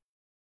देव हो।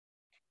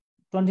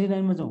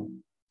 29 मा जाउँ।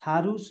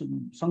 थारू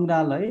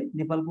सङ्ग्रहालय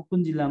नेपालको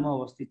कुन जिल्लामा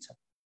अवस्थित छ?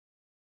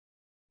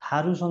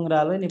 थारू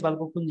सङ्ग्रहालय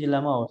नेपालको कुन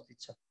जिल्लामा अवस्थित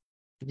छ?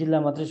 जिल्ला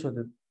मात्रै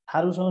सोध्यो।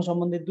 थारूसँग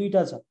सम्बन्धित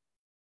दुईटा छ,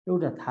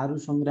 एउटा थारू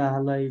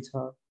सङ्ग्रहालय छ,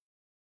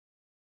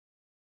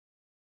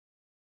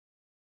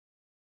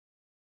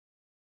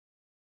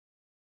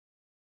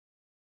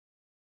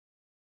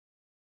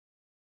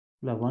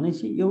 ल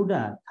भनेपछि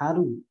एउटा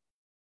थारू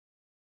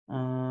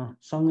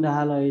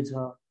सङ्ग्रहालय छ,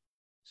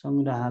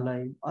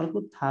 सङ्ग्रहालय।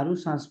 अर्को थारू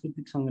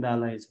सांस्कृतिक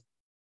सङ्ग्रहालय छ,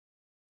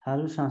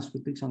 थारू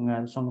सांस्कृतिक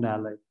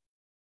सङ्ग्रहालय।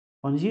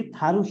 भनेपछि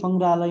थारू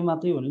सङ्ग्रहालय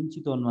मात्रै भन्यो भने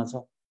चितवनमा छ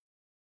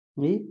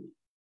है।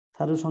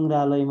 थारू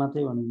सङ्ग्रहालय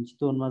मात्रै भन्यो भने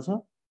चितवनमा छ।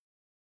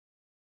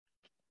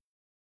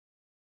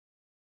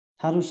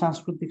 थारू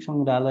सांस्कृतिक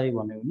सङ्ग्रहालय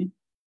भन्यो भने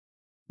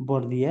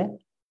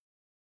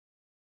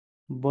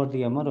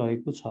बर्दियामा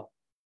रहेको छ।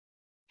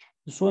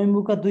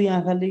 स्वयम्भूका दुई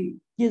आँखाले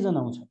के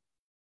जनाउँछ?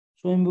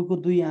 स्वयम्भूको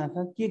दुई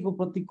आँखा के को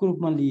प्रतीकको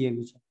रूपमा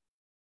लिइएको छ?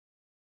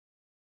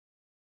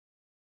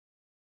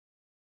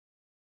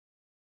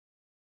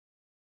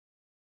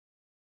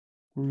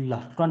 ल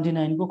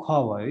 29 को ख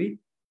भयो है।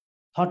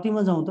 30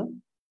 मा जाउँ त।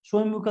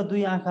 स्वयम्भूका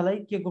दुई आँखालाई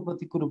के को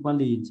प्रतीकको रूपमा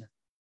लिइन्छ?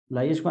 ल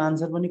यसको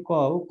आन्सर पनि क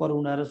हो,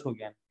 करुणा र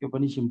सोज्ञान। यो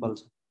पनि सिम्पल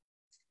छ।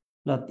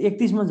 ल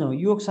 31 मा जाउँ।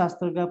 योग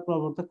शास्त्रका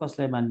प्रवर्तक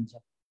कसलाई मानिन्छ?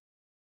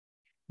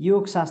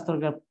 योग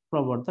शास्त्रका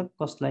प्रवर्तक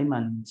कसलाई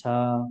मानिन्छ?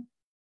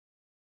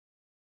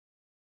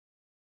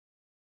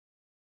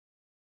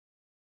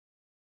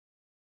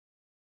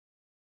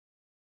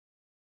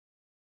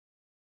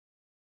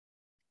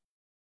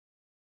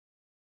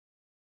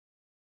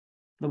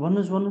 ल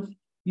भन्नुहोस् भन्नुहोस्।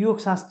 योग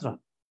शास्त्र,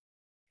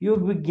 योग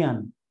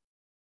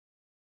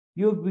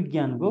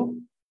विज्ञानको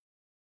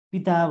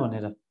पिता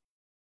भनेर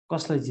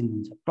कसलाई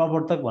चिनिन्छ?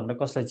 प्रवर्तक भनेर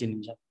कसलाई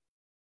चिनिन्छ?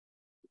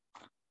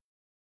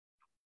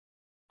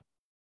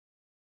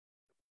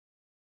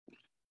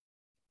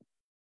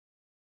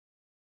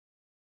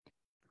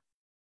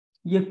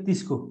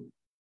 31 को,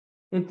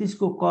 31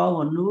 को क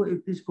भन्नुभयो,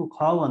 31 को ख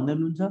भन्दै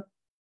हुनुहुन्छ।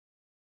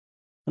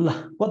 ल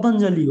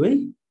पतञ्जलि हो है।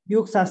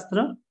 योग शास्त्र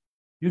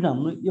जुन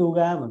हाम्रो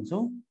योगा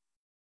भन्छौँ,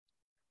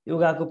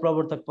 योगाको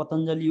प्रवर्तक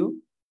पतञ्जलि हो।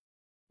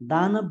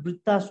 दानव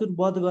वृत्तासुर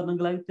वध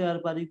गर्नको लागि तयार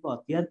पारेको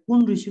हतियार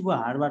कुन ऋषिको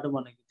हाडबाट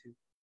बनेको थियो?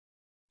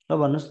 ल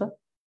भन्नुहोस् त।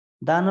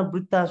 दानव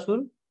वृत्तासुर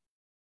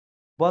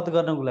वध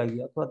गर्नको लागि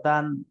अथवा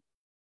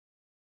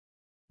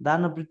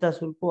दानव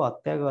वृत्तासुरको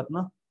हत्या गर्न,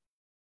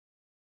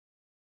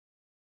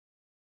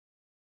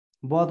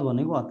 वध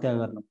भनेको हत्या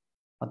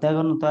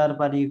गर्न तयार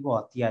पारिएको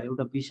हतियार,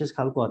 एउटा विशेष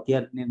खालको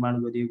हतियार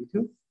निर्माण गरिएको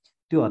थियो।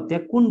 त्यो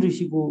हतियार कुन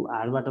ऋषिको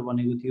हाडबाट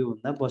बनेको थियो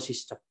भन्दा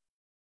वशिष्ठ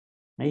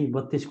है।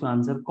 32 को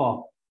आन्सर क।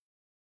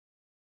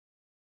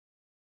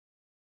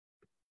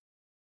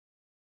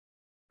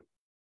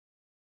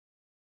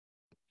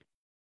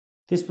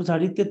 त्यस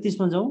पछाडि 33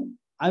 मा जाउँ।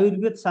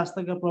 आयुर्वेद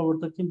शास्त्रका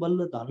प्रवर्तक चाहिँ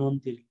बल्ल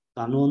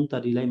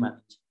धन्वन्तरीलाई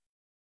मानिन्छ।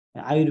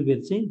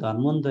 आयुर्वेद चाहिँ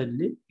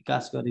धन्वन्तरीले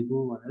विकास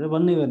गरेको भनेर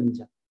भन्ने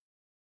गरिन्छ।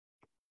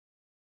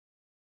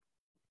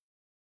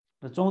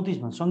 र 34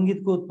 मा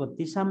संगीतको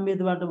उत्पत्ति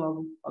सामवेदबाट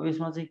भएको। अब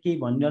यसमा चाहिँ केही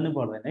भनिरहनै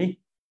पर्दैन है।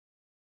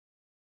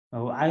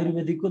 अब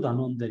आयुर्वेदिकको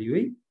धन्वन्तरी हो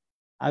है,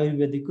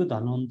 आयुर्वेदिकको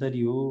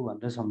धन्वन्तरी हो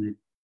भनेर सम्झिनु।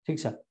 ठिक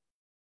छ।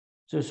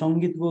 सो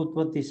संगीतको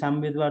उत्पत्ति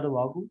सामवेदबाट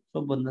भएको।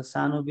 सबभन्दा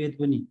सानो वेद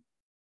पनि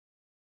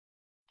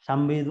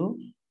सामवेद हो।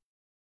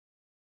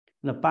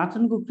 ल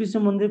पाटनको कृष्ण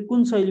मन्दिर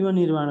कुन शैलीमा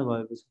निर्माण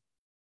भएको छ?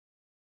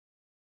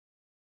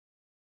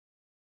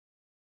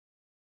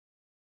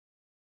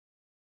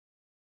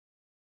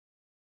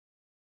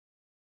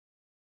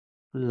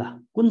 ल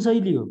कुन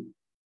शैली हो?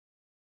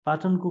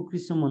 पाटनको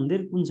कृष्ण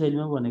मन्दिर कुन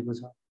शैलीमा बनेको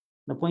छ?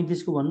 ल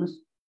 35 को भन्नुहोस्।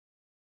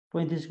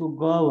 35 को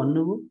ग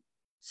भन्नुभयो,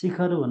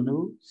 शिखर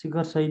भन्नुभयो,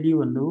 शिखर शैली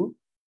भन्नुभयो,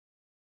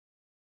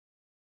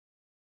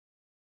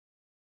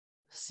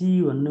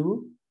 सी भन्नुभयो,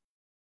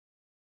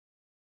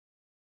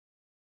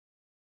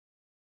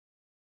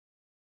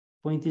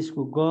 पैंतीस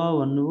को ग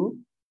भन्नुभयो।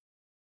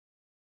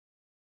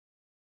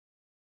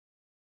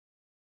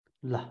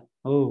 ल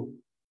हो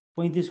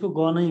 35 को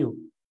ग नै हो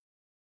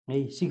है,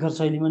 शिखर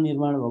शैलीमा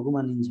निर्माण भएको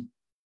मानिन्छ।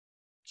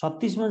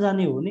 36 मा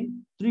जाने हो भने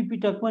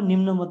त्रिपिटकमा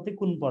निम्न मध्ये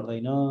कुन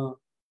पर्दैन?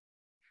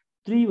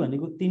 त्रि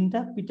भनेको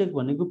तीनटा, पिटक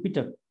भनेको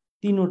पिटक,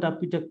 तीनवटा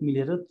पिटक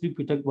मिलेर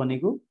त्रिपिटक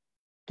बनेको।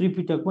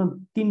 त्रिपिटकमा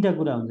तीनटा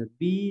कुरा हुन्छ,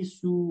 बि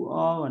सु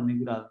अ भन्ने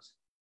कुरा हुन्छ।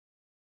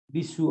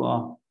 विसु अ,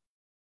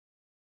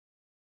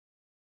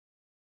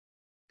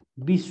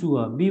 विसु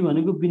अ, बि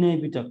भनेको विनय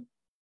पिटक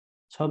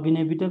छ,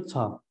 विनय पिटक छ।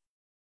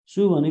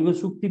 सु भनेको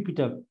सुक्ति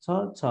पिटक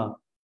छ।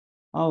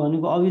 अ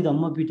भनेको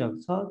अभिधम्म पिटक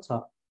छ।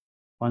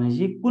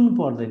 भनेपछि कुन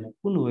पर्दैन?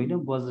 कुन होइन?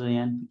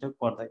 वज्रयान पिटक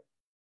पर्दैन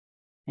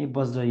है,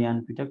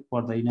 वज्रयान पिटक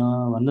पर्दैन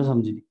भनेर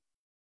सम्झिने।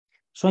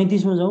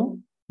 37 मा जाउँ।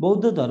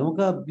 बौद्ध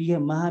धर्मका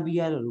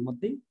महाविहारहरू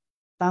मध्ये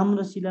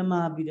ताम्रशिला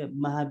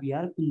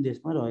महाविहार कुन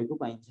देशमा रहेको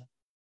पाइन्छ?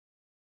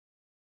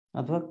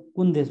 अथवा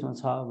कुन देशमा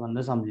छ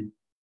भनेर सम्झिने।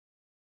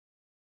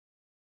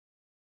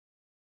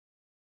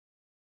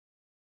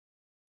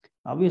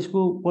 अब यसको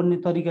पढ्ने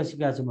तरिका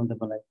सिकाएको छु मैले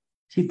तपाईँलाई।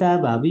 सीता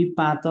भावी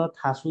पात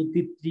थासो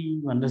तित्री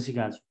भनेर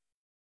सिकाएको छु।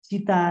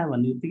 सीता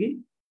भन्ने बित्तिकै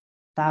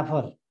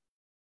ताफर,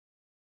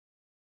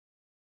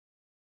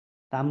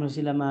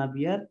 ताम्रशिला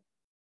महाविहार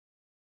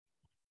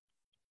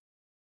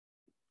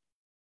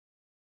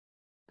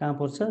कहाँ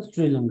पर्छ?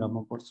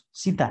 श्रीलङ्कामा पर्छ।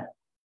 सीता,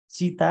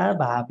 सीता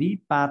भावी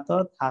पात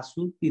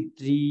थासु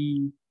तित्री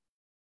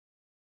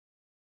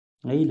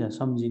है। ल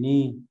सम्झिने।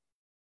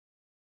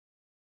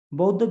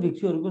 बौद्ध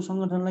भिक्षुहरूको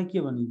संगठनलाई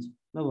के भनिन्छ?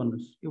 ल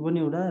भन्नुहोस्। यो पनि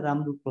एउटा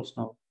राम्रो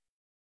प्रश्न हो।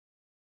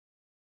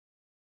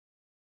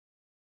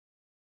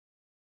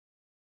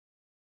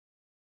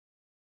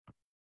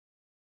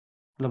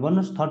 ल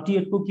भन्नुहोस्।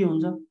 38 को के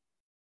हुन्छ?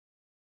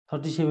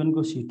 37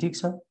 को सी। ठिक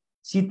छ।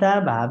 सीता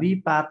भावी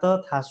पात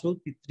थासो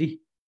तित्री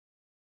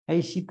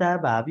है, सीता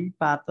भावी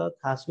पात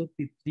थासो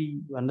तित्री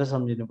भनेर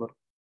सम्झिनु पर्यो।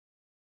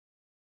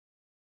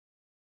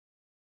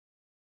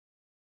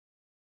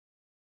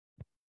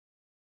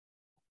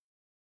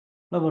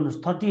 ल भन्नुहोस्।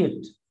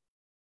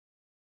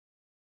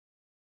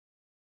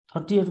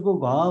 38 को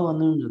घ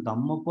भन्दै हुनुहुन्छ,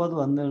 धम्मपद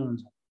भन्दै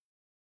हुनुहुन्छ।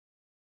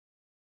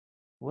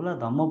 होला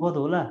धम्मपद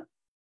होला।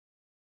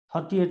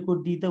 38 को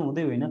डी त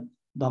हुँदै होइन।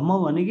 धम्म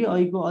भनेकै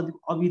अहिको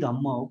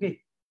अभिधम्म हो के,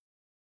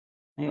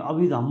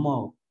 अभिधम्म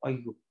हो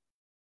अहिको।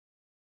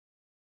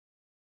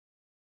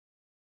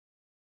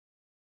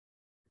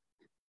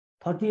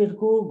 38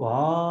 को घ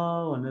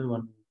भनेर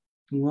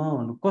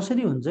भन्नु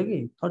कसरी हुन्छ कि?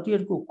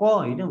 38 को क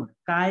होइन भने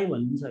काय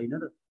भनिन्छ होइन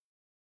त?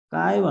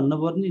 काय भन्न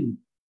पर्ने नि।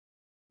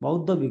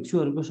 बौद्ध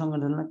भिक्षुहरूको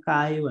संगठनलाई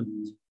काय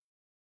भनिन्छ।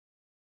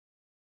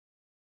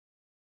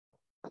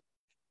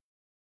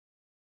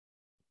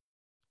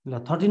 ल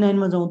 39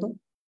 मा जाउँ त।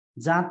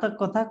 जातक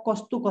कथा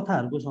कस्तो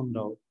कथाहरूको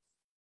संग्रह हो?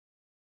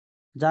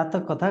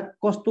 जातक कथा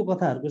कस्तो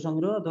कथाहरूको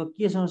संग्रह अथवा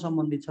केसँग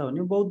सम्बन्धित छ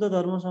भने बौद्ध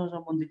धर्मसँग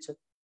सम्बन्धित छ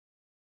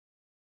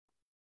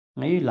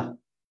है। ल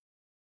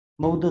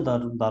बौद्ध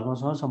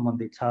धर्मसँग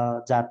सम्बन्धित छ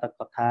जातक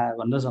कथा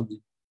भनेर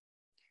सम्झिनु।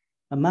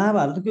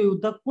 महाभारतको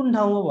युद्ध कुन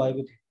ठाउँमा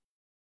भएको थियो?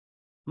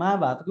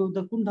 महाभारतको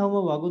युद्ध कुन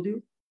ठाउँमा भएको थियो?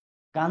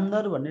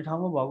 कान्दर भन्ने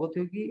ठाउँमा भएको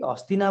थियो कि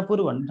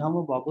हस्तिनापुर भन्ने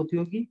ठाउँमा भएको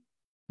थियो कि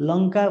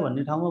लङ्का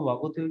भन्ने ठाउँमा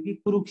भएको थियो कि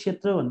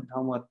कुरुक्षेत्र भन्ने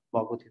ठाउँमा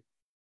भएको थियो?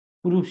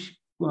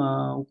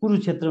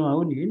 कुरुक्षेत्रमा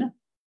हो नि होइन?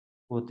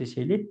 हो।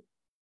 त्यसैले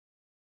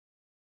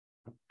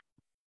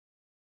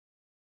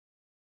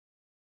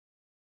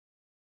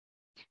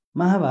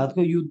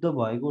महाभारतको युद्ध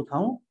भएको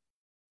ठाउँ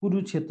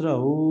कुरुक्षेत्र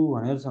हो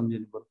भनेर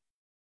सम्झिनु पर्यो।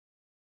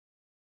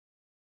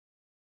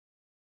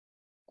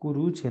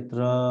 कुरुक्षेत्र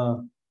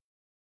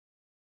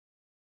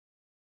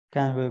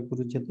कहाँ गयो?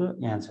 कुरुक्षेत्र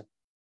यहाँ छ।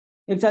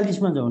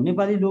 41 मा जाउँ।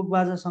 नेपाली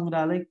लोकबाजा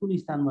सङ्ग्रहालय कुन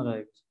स्थानमा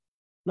रहेको छ?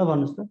 ल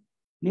भन्नुहोस् त।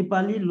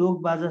 नेपाली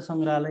लोकबाजा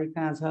सङ्ग्रहालय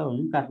कहाँ छ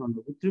भने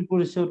काठमाडौँको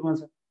त्रिपुरेश्वरमा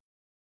छ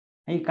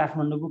है,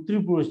 काठमाडौँको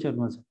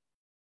त्रिपुरेश्वरमा छ।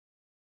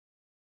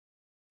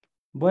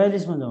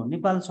 42 मा जाउँ।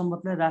 नेपाल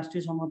सम्बन्धलाई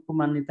राष्ट्रिय सम्बन्धको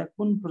मान्यता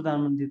कुन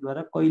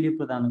प्रधानमन्त्रीद्वारा कहिले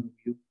प्रदान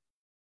गरियो?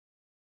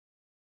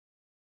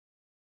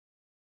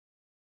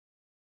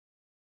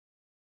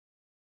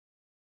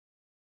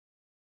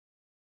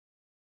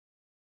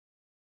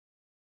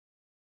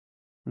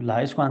 ल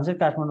यसको आन्सर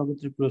काठमाडौँको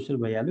त्रिपुरेश्वर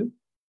भइहाल्यो।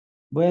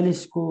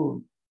 42 को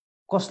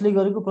कसले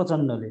गरेको?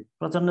 प्रचण्डले।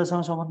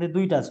 प्रचण्डसँग सम्बन्धित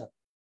दुईटा छ,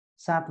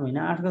 7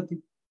 महिना 8 गते।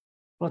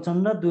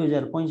 प्रचण्ड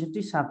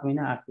 2065 7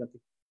 महिना 8 गते।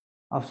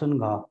 अप्सन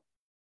घ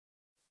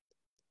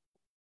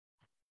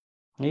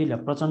है। ल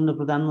प्रचण्ड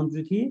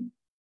प्रधानमन्त्री थिए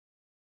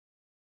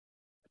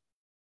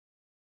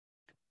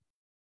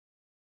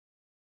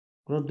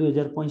र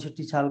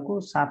 2065 सालको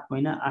 7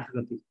 महिना 8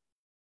 गते।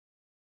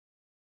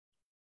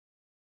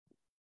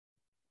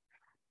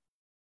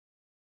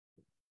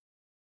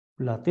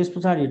 ल त्यस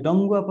पछाडि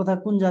डङ्गुवा प्रथा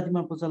कुन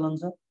जातिमा प्रचलन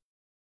छ?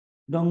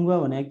 डङ्गुवा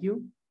भने के हो?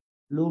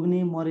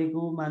 लोग्ने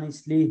मरेको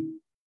मानिसले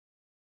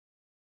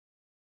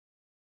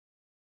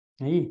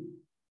है,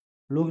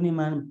 लोग्ने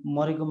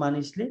मरेको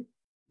मानिसले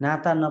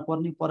नाता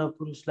नपर्ने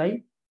परपुरुषलाई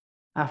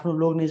आफ्नो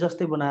लोग्ने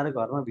जस्तै बनाएर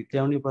घरमा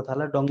भित्र्याउने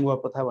प्रथालाई डङ्गुवा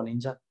प्रथा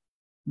भनिन्छ।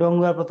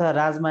 डङ्गुवा प्रथा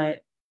राजमा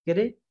के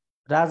अरे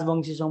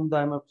राजवंशी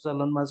समुदायमा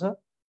प्रचलनमा छ।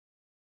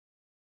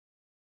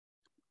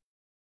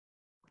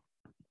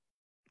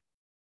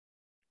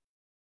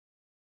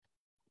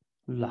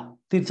 ल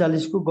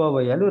 43 को ग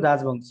भइहाल्यो,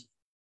 राजवंशी।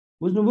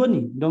 बुझ्नुभयो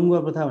नि डङ्गुवा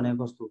प्रथा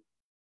भनेको कस्तो?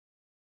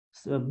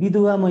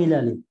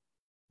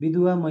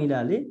 विधवा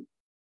महिलाले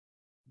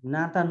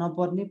नाता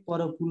नपर्ने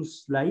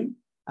परपुरुषलाई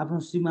आफ्नो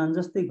श्रीमान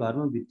जस्तै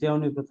घरमा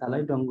भित्र्याउने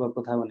प्रथालाई डङ्गुवा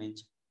प्रथा भनिन्छ।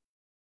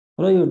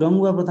 र यो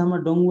डङ्गुवा प्रथामा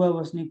डङ्गुवा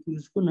बस्ने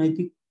पुरुषको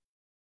नैतिक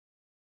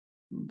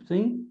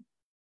चाहिँ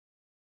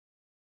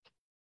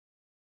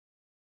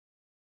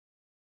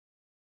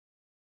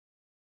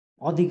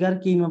अधिकार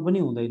केहीमा पनि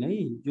हुँदैन है।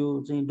 जो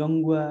चाहिँ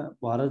डङ्गुवा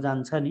भएर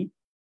जान्छ नि,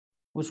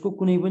 उसको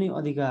कुनै पनि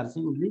अधिकार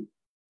चाहिँ उसले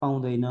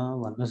पाउँदैन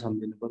भन्न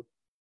सम्झिनु पर्यो।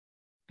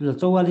 ल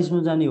 44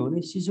 मा जाने हो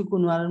भने शिशुको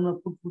निवारणमा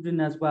पुटपुटे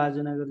नाचको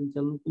आयोजना गर्ने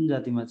चलन कुन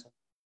जातिमा छ?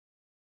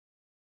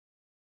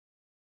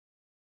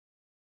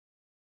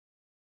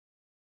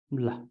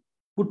 ल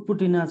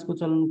पुटपुटे नाचको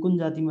चलन कुन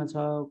जातिमा छ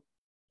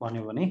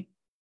भन्यो भने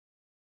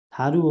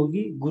थारू हो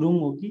कि, गुरुङ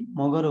हो कि,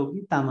 मगर हो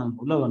कि, तामाङ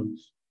हो? ल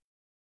भन्नुहोस्।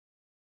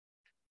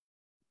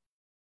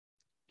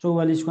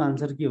 44 को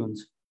आन्सर के हुन्छ?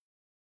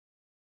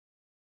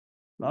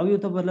 अब यो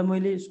तपाईँहरूलाई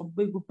मैले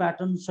सबैको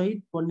प्याटर्न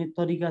सहित पढ्ने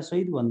तरिका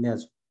सहित भनिदिएको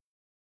छु।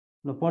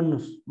 ल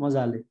पढ्नुहोस्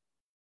मजाले।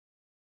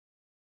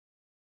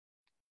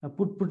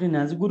 पुटपुटे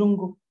नाच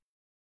गुरुङको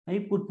है,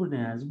 पुटपुटे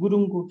नाच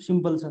गुरुङको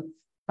सिम्पल छ।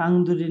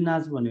 पाङदुरी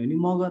नाच भन्यो भने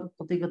मगर,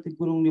 कतै कतै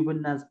गुरुङले पनि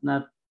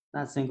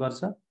नाच्ने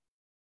गर्छ,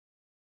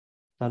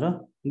 तर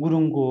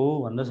गुरुङको हो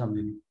भनेर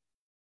सम्झिनु।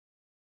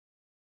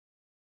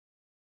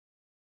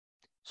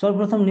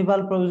 सर्वप्रथम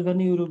नेपाल प्रवेश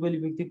गर्ने युरोपेली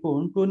व्यक्ति को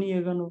हुन्? टोनी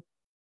एगन हो।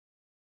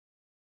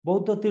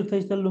 बौद्ध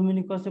तीर्थस्थल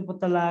लुम्बिनी कसले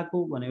पत्ता लगाएको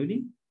भन्यो भने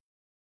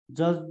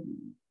जज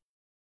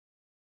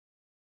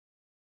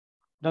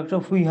डाक्टर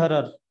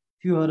फ्युहरर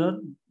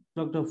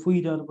डाक्टर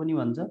फ्युहरर पनि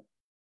भन्छ।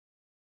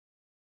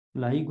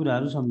 ल यी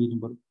कुराहरू सम्झिनु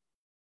पर्यो।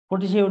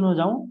 47 मा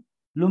जाउँ।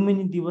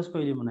 लुम्बिनी दिवस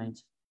कहिले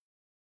मनाइन्छ?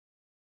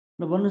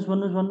 ल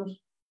भन्नुहोस्।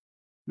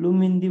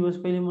 लुम्बिनी दिवस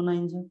कहिले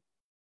मनाइन्छ?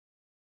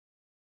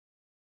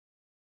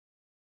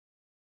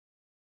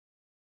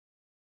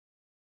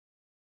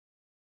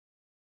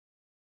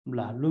 ल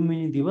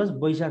लुम्बिनी दिवस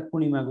वैशाख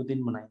पूर्णिमाको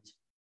दिन मनाइन्छ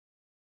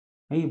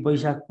है।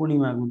 वैशाख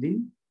पूर्णिमाको दिन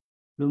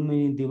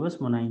लुम्बिनी दिवस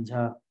मनाइन्छ।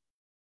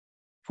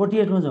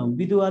 48 मा जाउँ।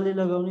 विधवाले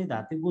लगाउने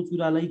धातुको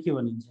चुरालाई के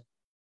भनिन्छ?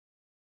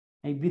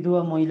 है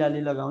विधवा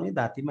महिलाले लगाउने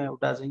धातीमा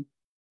एउटा चाहिँ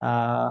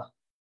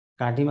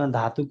घाँटीमा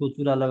धातुको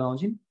चुरा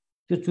लगाउँछिन्,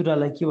 त्यो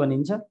चुरालाई के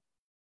भनिन्छ?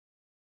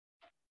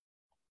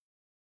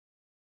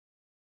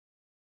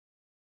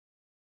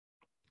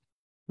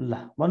 ल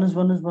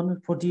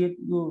भन्नुहोस्। 48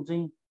 यो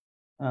चाहिँ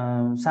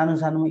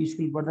सानोमा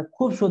स्कुल पढ्दा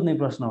खुब सोध्ने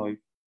प्रश्न हो।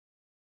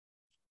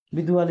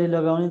 विधवाले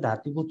लगाउने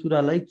धातुको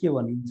चुरालाई के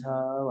भनिन्छ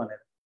भनेर।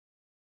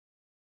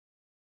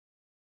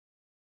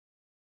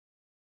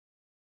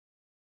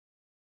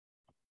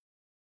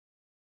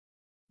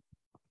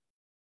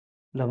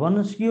 ल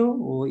भन्नुहोस् के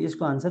हो?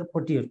 यसको आन्सर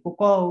 48 को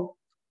क हो।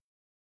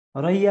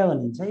 रैया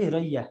भनिन्छ है,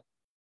 रैया।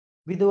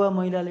 विधवा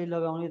महिलाले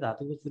लगाउने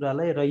धातुको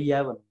चुरालाई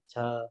रैया भनिन्छ।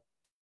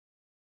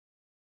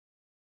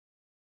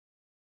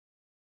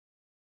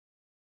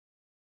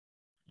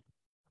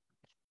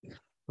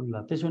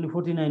 ल त्यसो भने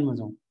 49 मा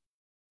जाउँ।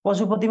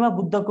 पशुपतिमा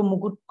बुद्धको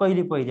मुकुट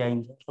कहिले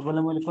पहिर्याइन्छ?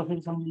 तपाईँलाई मैले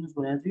कसरी सम्झिनुहोस्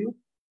भनेको छु?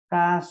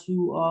 कासु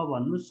अ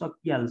भन्नु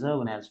सकिहाल्छ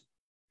भनेको छु।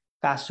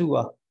 कासु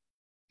अ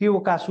के हो?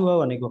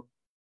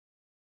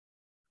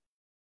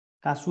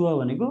 कासु अ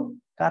भनेको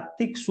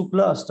कार्तिक शुक्ल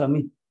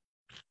अष्टमी।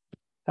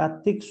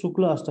 कार्तिक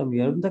शुक्ल अष्टमी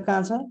हेर्नु त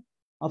कहाँ छ?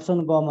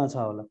 अप्सन ग मा छ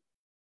होला,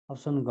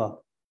 अप्सन ग।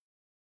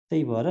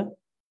 त्यही भएर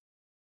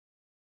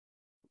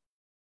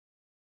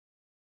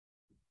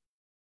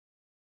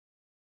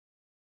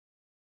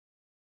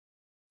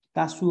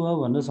कासु अ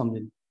भनेर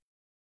सम्झिनु।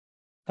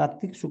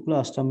 कार्तिक शुक्ल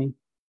अष्टमी।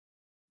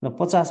 र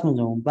 50 मा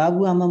जाउँ।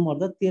 बाबुआमा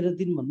मर्दा 13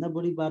 दिनभन्दा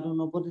बढी बाटो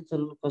नपर्ने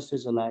चलन कसले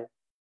चलायो?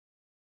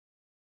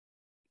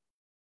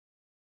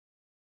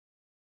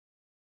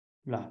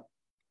 ल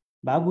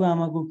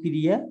बाबुआमाको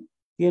क्रिया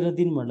 13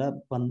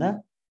 दिनभन्दा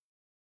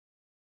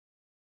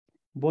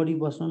बढी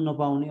बस्न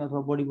नपाउने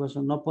अथवा बढी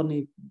बस्न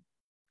नपर्ने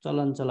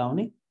चलन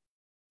चलाउने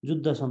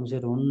युद्ध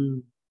शमशेर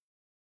हुन्।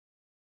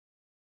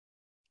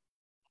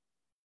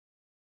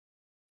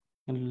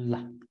 ल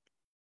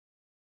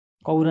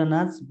कौरा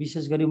नाच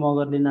विशेष गरी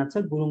मगरले नाच्छ,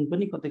 गुरुङ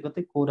पनि कतै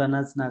कतै कौरा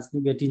नाच नाच्ने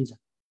भेटिन्छ,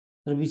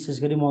 तर विशेष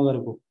गरी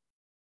मगरको।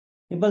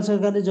 नेपाल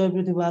सरकारले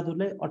जयपृथ्वी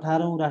बहादुरलाई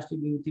 18औं राष्ट्रिय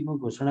विभूतिमा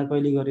घोषणा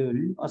कहिले गर्यो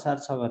भने असार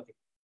 6 गते,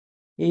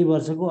 यही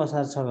वर्षको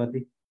असार 6 गते।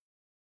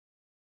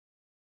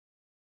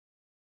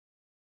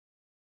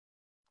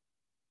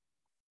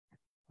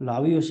 ल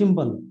अब यो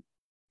सिम्पल,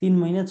 3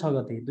 महिना 6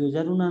 गते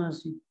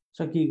 2079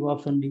 सकिएको।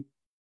 Option D.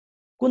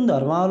 कुन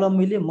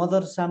धर्मावलम्बीले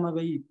मदरसामा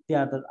गई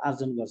विद्या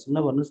आर्जन गर्छन्?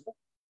 ल भन्नुहोस् त,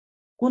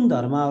 कुन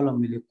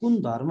धर्मावलम्बीले,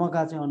 कुन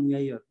धर्मका चाहिँ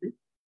अनुयायीहरूले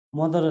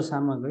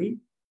मदरसामा गई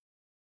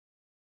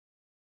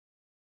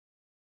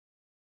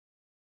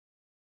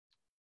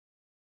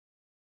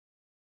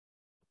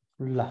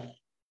ल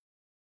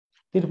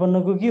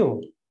 53 को के हो?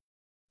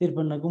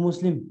 53 को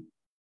मुस्लिम।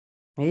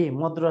 है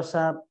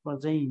मद्रसा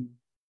चाहिँ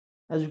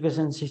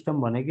एजुकेसन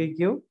सिस्टम भनेकै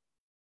के हो?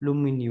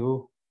 लुम्बिनी हो।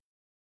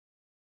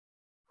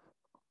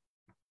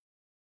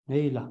 है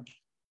ल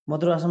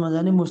मद्रसामा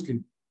जाने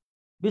मुस्लिम।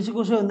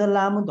 विश्वको सबैभन्दा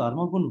लामो धर्म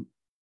कुन हो?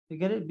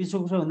 के अरे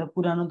विश्वको सबैभन्दा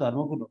पुरानो धर्म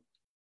कुन हो?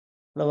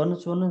 ल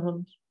भन्नुहोस् भन्नुहोस्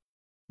भन्नुहोस्,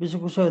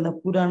 विश्वको सबैभन्दा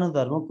पुरानो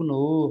धर्म कुन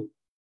हो?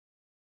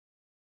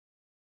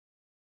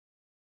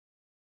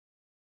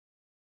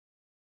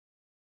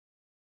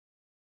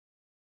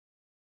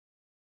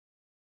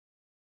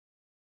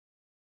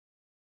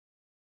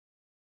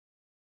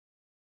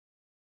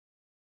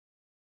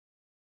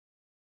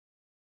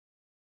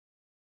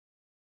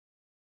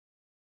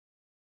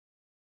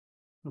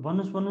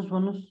 भन्नुहोस् भन्नुहोस्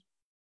भन्नुहोस्।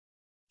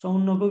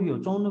 54 को के हो?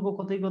 54 को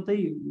कतै कतै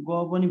ग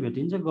पनि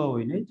भेटिन्छ, ग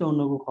होइन है,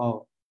 54 को ख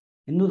हो।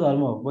 हिन्दू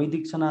धर्म हो,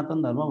 वैदिक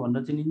सनातन धर्म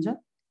भनेर चिनिन्छ।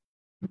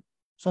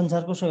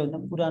 संसारको सबैभन्दा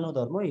पुरानो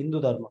धर्म हिन्दू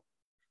धर्म।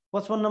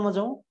 55 मा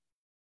जाउँ।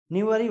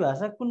 नेवारी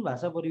भाषा कुन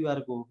भाषा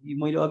परिवारको हो? यी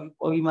मैले अघि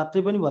अघि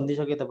मात्रै पनि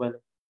भनिदिइसकेँ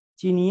तपाईँलाई।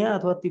 चिनिया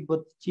अथवा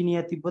तिब्बत,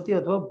 चिनिया तिब्बती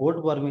अथवा भोट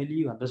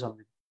बर्मेली भनेर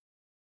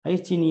सम्झिनु है।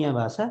 चिनिया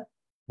भाषा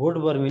भोट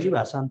बर्मेली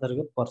भाषा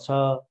अन्तर्गत पर्छ।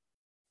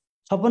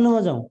 56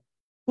 मा जाउँ।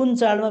 कुन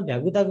चाडमा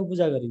भ्यागुताको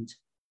पूजा गरिन्छ?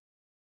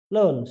 ल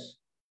भन्नुहोस्,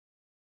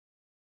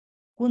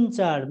 कुन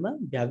चाडमा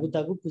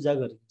भ्यागुताको पूजा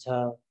गरिन्छ?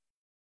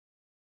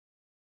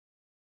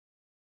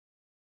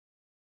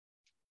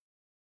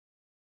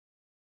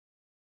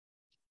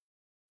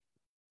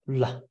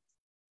 ल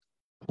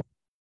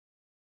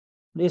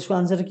यसको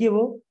आन्सर के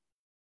हो?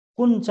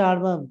 कुन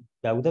चाडमा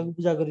भ्यागुताको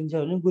पूजा गरिन्छ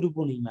भने गुरु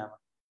पूर्णिमामा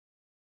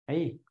है।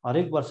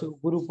 हरेक वर्षको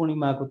गुरु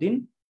पूर्णिमाको दिन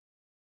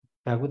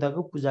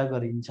भ्यागुताको पूजा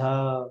गरिन्छ।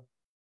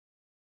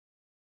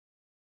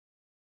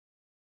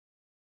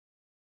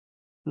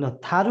 ल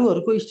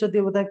थारूहरूको इष्ट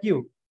देवता के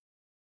हो?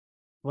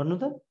 भन्नु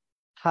त,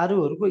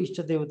 थारूहरूको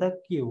इष्ट देवता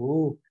के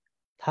हो?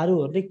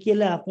 थारूहरूले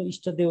केलाई आफ्नो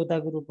इष्ट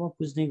देवताको रूपमा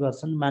पुज्ने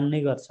गर्छन्,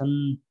 मान्ने गर्छन्?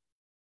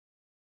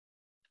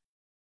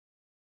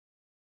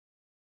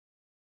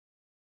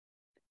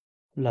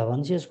 ल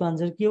भनेपछि यसको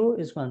आन्सर के हो?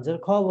 यसको आन्सर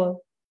ख भयो,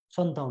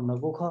 57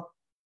 को ख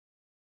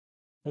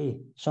है,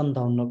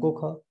 57 को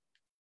ख।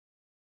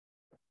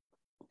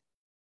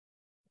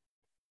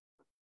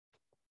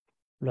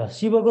 ल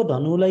शिवको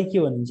धनुलाई के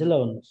भनिन्छ? ल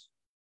भन्नुहोस्,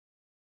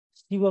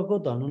 शिवको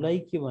धनुलाई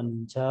के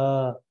भनिन्छ?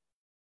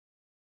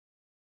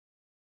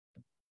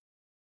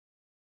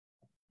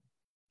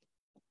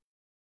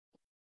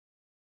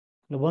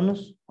 ल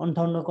भन्नुहोस्,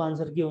 58 को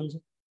आन्सर के हुन्छ?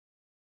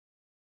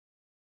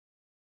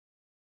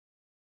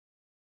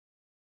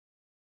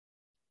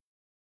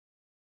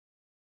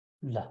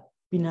 ल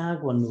पिनाक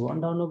भन्नुभयो,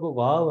 58 को घ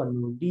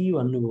भन्नुभयो, डी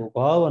भन्नुभयो, घ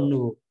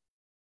भन्नुभयो।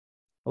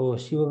 हो,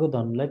 शिवको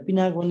धनुलाई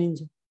पिनाक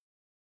भनिन्छ।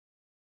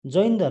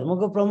 जैन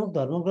धर्मको प्रमुख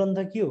धर्म ग्रन्थ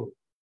के हो?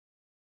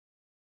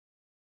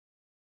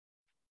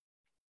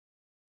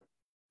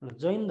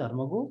 जैन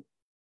धर्मको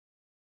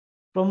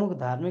प्रमुख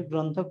धार्मिक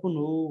ग्रन्थ कुन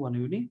हो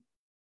भन्यो भने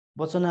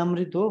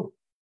वचनामृत हो।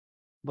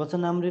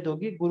 वचनामृत हो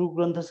कि गुरु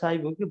ग्रन्थ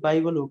साहिब हो कि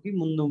बाइबल हो कि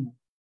मुन्दुम हो?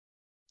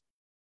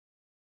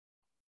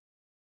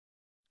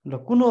 ल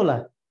कुन होला?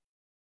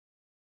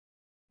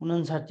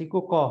 59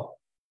 को क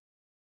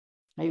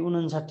है,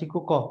 59 को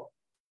क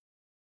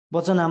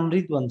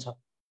वचनामृत भन्छ।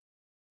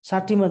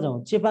 60 मा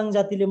जाउँ। चेपाङ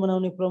जातिले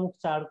मनाउने प्रमुख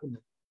चाड कुन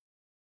हो?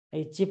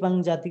 है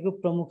चेपाङ जातिको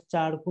प्रमुख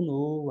चाड कुन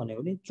हो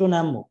भन्यो भने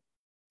चोनाम हो।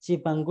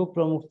 चेपाङको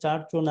प्रमुख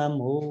चाड चोनाम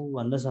हो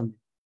भनेर सम्झ्नु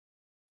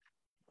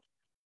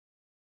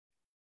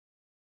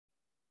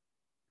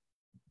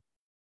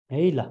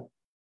है। ल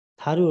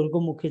थारूहरूको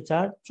मुख्य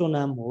चाड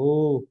चोनाम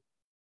हो।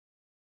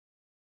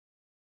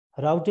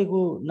 राउटेको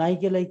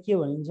नाइकेलाई के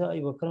भनिन्छ?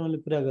 अहिले भर्खर मैले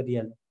कुरा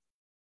गरिहालेँ,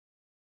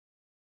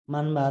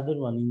 मानबहादुर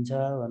भनिन्छ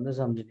भनेर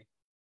सम्झिने।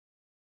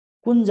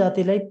 कुन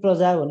जातिलाई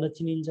प्रजा भनेर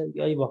चिनिन्छ?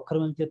 अहिले भर्खर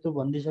मैले त्यत्रो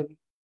भनिदिइसकेँ,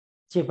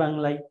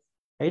 चेपाङलाई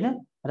होइन।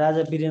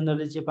 राजा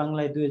वीरेन्द्रले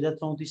चेपाङलाई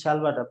 2034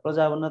 सालबाट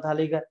प्रजा भन्न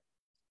थालेका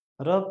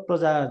र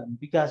प्रजा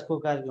विकासको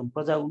कार्यक्रम,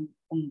 प्रजा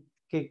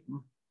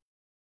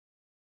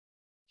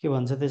के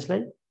भन्छ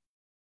त्यसलाई,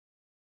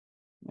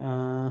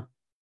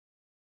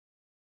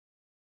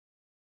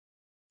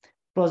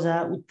 प्रजा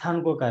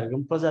उत्थानको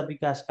कार्यक्रम, प्रजा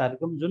विकास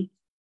कार्यक्रम, जुन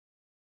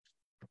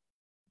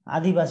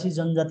आदिवासी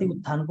जनजाति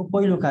उत्थानको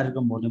पहिलो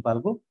कार्यक्रम हो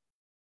नेपालको,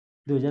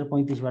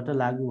 2035बाट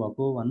लागू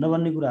भएको भनेर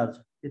भन्ने कुराहरू छ।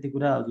 त्यति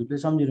कुरा हजुरले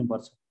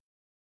सम्झिनुपर्छ।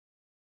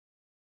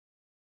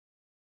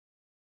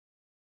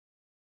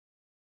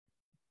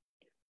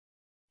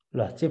 ल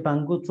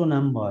चेपाङको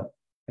चोनाम भयो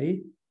है।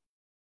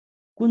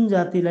 कुन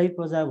जातिलाई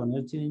प्रजा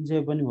भनेर चिनिन्छ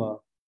यो पनि भयो।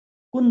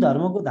 कुन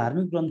धर्मको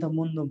धार्मिक ग्रन्थ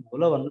मुन्दुम हो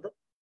ल भन्नु त।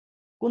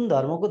 कुन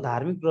धर्मको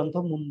धार्मिक ग्रन्थ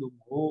मुन्दुम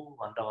हो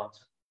भनेर भन्छ।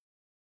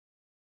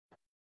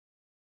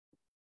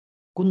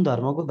 कुन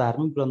धर्मको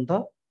धार्मिक ग्रन्थ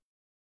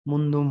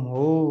मुन्दुम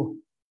हो।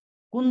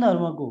 कुन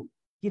धर्मको?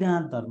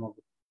 किराँत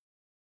धर्मको।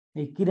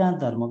 ए किराँत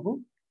धर्मको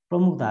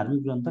प्रमुख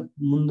धार्मिक ग्रन्थ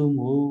मुन्दुम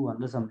हो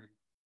भनेर सम्झिनु।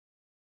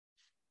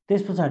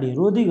 त्यस पछाडि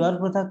रोधीघर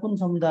प्रथा कुन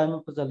समुदायमा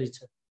प्रचलित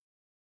छ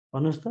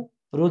भन्नुहोस् त।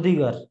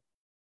 रोधीघर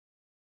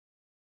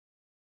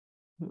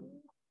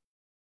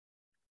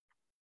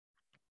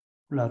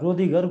ल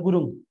रोधीघर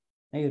गुरुङ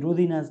है।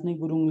 रोधी नाच्ने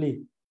गुरुङले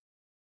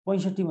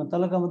 65 मा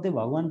तलका मध्ये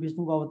भगवान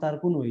विष्णुको अवतार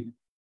कुन होइन?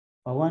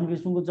 भगवान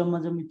विष्णुको जम्मा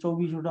जम्मी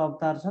 24 वटा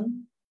अवतार छन्।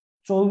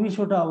 24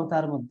 वटा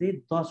अवतार मध्ये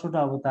 10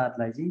 वटा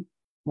अवतारलाई चाहिँ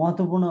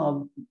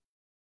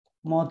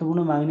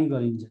महत्त्वपूर्ण माग्ने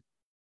गरिन्छ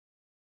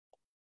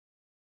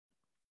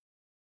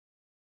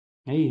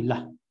है। ल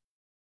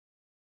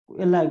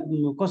यसलाई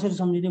कसरी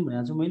सम्झिने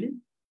भनेको छु मैले।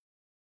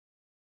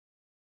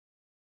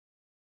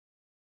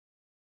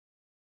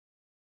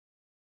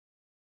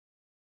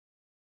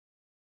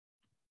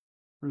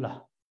 ल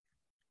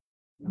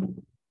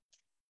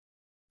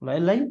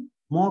यसलाई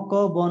म क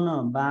बन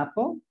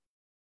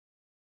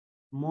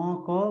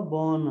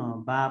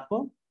बाप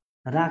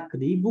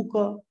राक्री बुक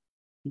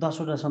 10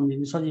 वटा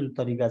सम्झिने सजिलो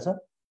तरिका छ।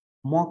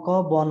 म क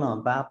बन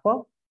बाप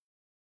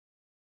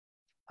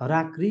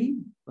राक्री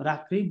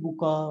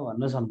बुक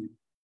भनेर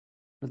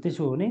सम्झिनु।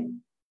 त्यसो हो भने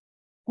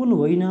कुन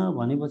होइन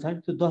भने पछाडि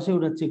त्यो 10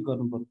 वटा चेक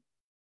गर्नु पर्यो।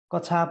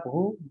 कछाप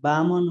हो,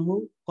 बामन हो,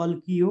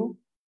 कल्की हो,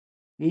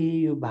 ए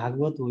यो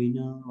भागवत होइन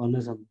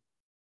भनेर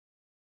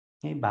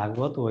सम्झिनु। ए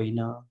भागवत होइन।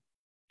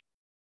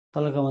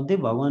 तलका मध्ये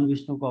भगवान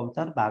विष्णुको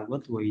अवतार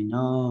भागवत होइन।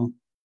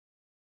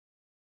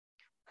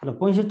 र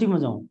 65 मा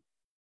जाउँ।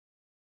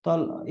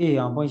 तल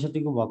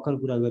 65 को भर्खर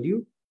कुरा गरियो।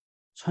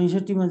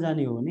 66 मा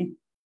जाने हो भने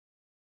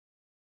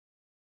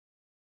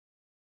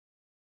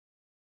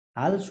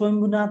हाल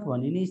स्वयम्भूनाथ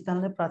भनिने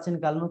स्थानलाई प्राचीन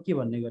कालमा के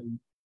भन्ने गरिन्छ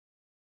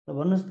त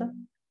भन्नुहोस् त।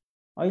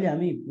 अहिले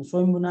हामी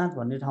स्वयम्भूनाथ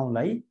भन्ने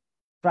ठाउँलाई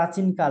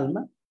प्राचीन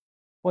कालमा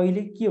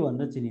पहिले के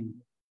भनेर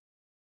चिनिन्थ्यो?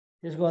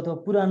 त्यसको अथवा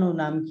पुरानो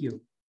नाम के हो?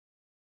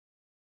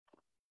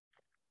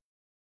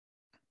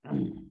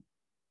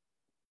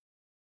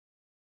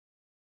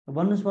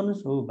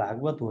 भन्नुहोस्। हो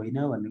भागवत होइन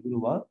भन्ने कुरो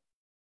भयो।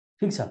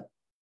 ठिक छ।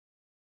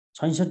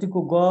 66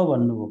 को ग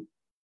भन्नुभयो।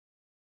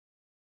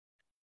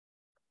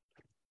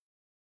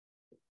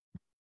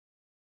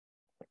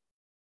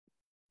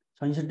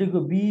 66 को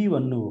बी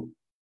भन्नुभयो।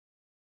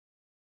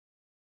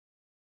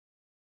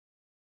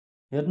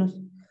 हेर्नुहोस्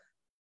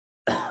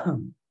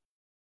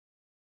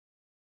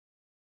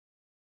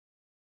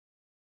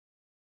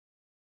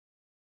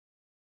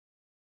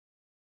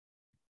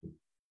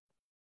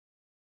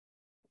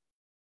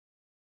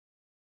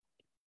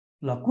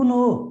ल कुन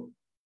हो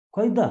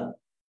खै त।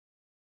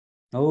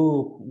 हो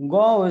ग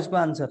हो यसको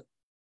आन्सर।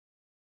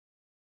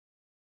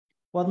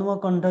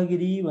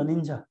 पद्मकण्ठगिरी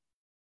भनिन्छ।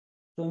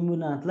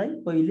 स्वयम्भूनाथलाई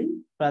पहिले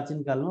प्राचीन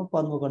कालमा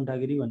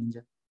पद्मकण्ठगिरी भनिन्छ।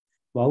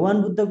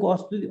 भगवान बुद्धको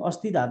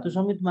अस्थि धातु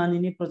समेत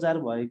मानिने प्रचार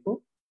भएको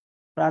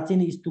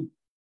प्राचीन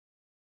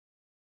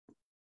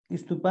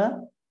स्तूपा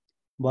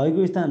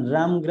भएको स्थान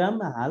रामग्राम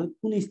हाल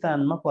कुन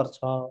स्थानमा पर्छ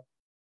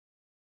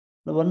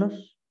ल भन्नुहोस्।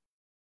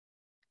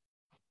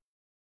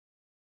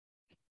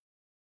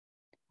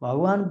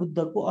 भगवान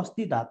बुद्धको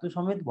अस्थि धातु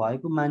समेत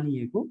भएको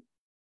मानिएको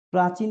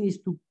प्राचीन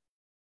स्तूप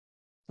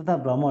तथा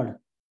भ्रमण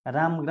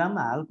रामग्राम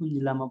हाल कुन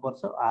जिल्लामा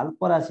पर्छ? हाल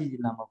परासी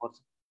जिल्लामा पर्छ।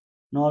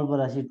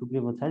 नवलपरासी टुक्रे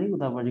पछाडि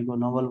उतापट्टिको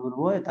नवलपुर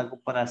भयो, यताको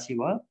परासी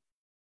भयो।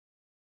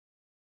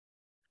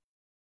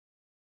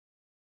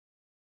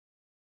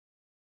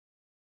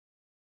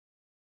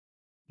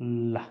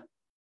 ल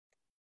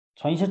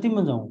 66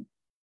 मा जाउँ।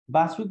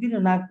 वासुकी र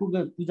नाग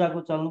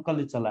पूजाको चलन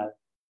कसले चलायो?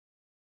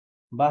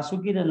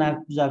 वासुकी र नाग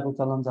पूजाको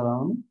चलन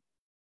चलाउनु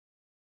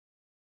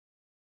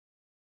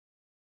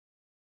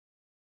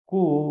को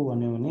हो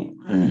भन्यो भने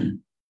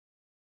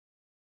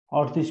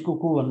 38 को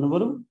भन्नु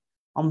पर्यो।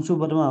 अंशु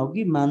वर्मा हो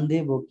कि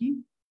मानदेव हो कि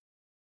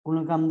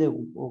पूर्णकामदेव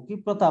हो कि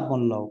प्रताप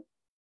मल्ल हो?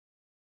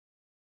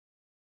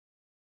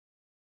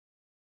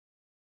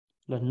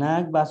 ल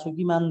नाग,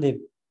 वासुकी,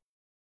 मानदेव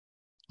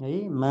है।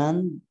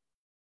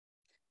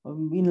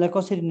 यिनलाई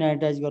कसरी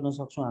न्यायटाइज गर्न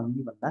सक्छौँ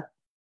हामी भन्दा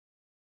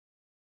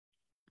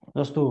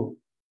जस्तो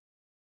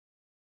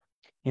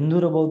हिन्दू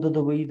र बौद्ध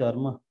दुवै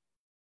धर्म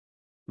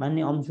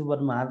मान्ने अंशु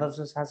वर्मा आदर्श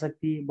शासक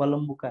थिए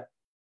बलम्बुका।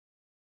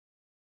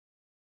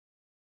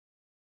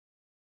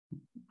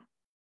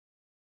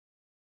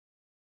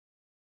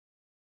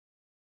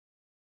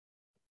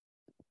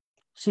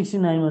 सिक्सटी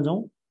 69 मा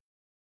जाउँ।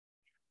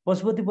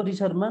 पशुपति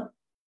परिसरमा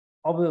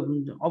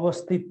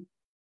अवस्थित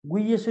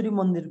गुह्येश्वरी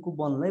मन्दिरको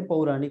वनलाई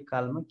पौराणिक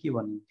कालमा के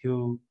भनिन्थ्यो?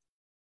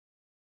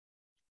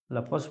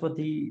 ल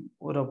पशुपति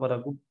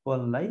वरपरको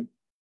वनलाई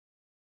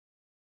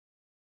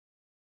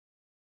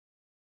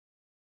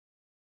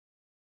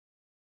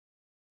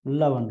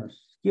ल भन्नुहोस्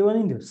के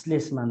भनिन्थ्यो?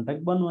 श्लेषमान्तक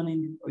वन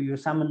भनिन्थ्यो। यो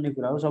सामान्य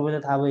कुरा हो,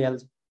 सबैलाई थाहा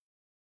भइहाल्छ।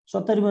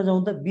 70 मा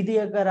जाउँ त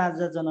विदेयका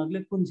राजा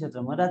जनकले कुन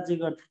क्षेत्रमा राज्य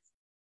गर्थे?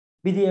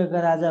 विदेयका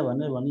राजा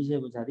भनेर भनिसके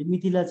पछाडि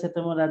मिथिला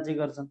क्षेत्रमा राज्य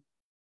गर्छन्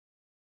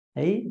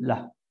है।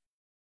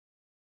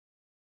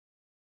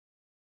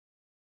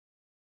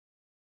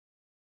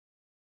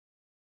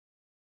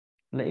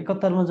 ल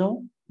 71 मा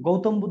जाउँ।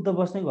 गौतम बुद्ध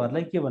बस्ने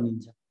घरलाई के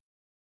भनिन्छ?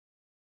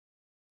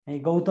 है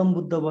गौतम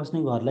बुद्ध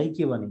बस्ने घरलाई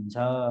के भनिन्छ?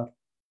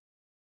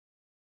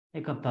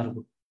 71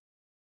 को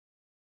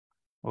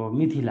हो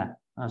मिथिला।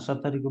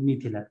 70 को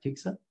मिथिला ठिक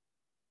छ।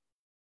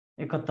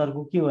 71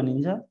 को के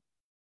भनिन्छ?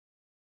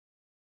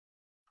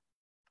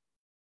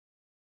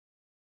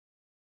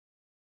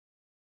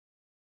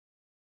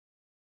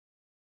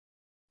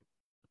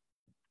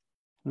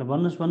 ल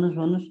भन्नुस्।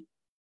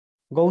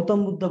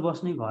 गौतम बुद्ध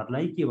बस्ने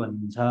घरलाई के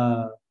भनिन्छ?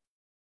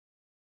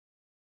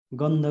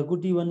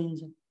 गन्धकुटी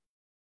भनिन्छ।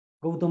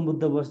 गौतम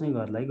बुद्ध बस्ने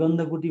घरलाई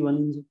गन्धकुटी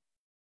भनिन्छ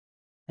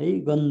है।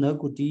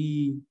 गन्धकुटी।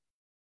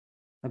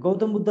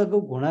 गौतम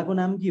बुद्धको घोडाको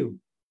नाम के हो?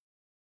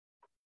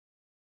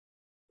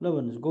 ल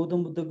भन्नुहोस्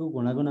गौतम बुद्धको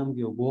घोडाको नाम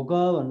के हो? घोक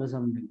भनेर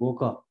सम्झिनु।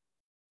 घोक।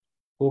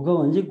 घोक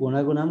भने चाहिँ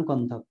घोडाको नाम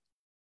कन्थक।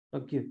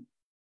 सक्यो।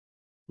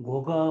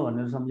 घोक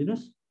भनेर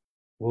सम्झिनुहोस्।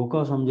 घोक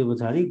सम्झे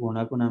पछाडि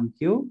घोडाको नाम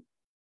के हो?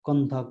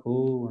 कन्थक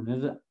हो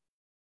भनेर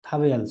थाहा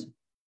भइहाल्छ।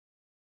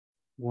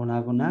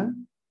 घोडाको नाम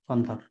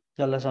कन्थक।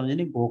 त्यसलाई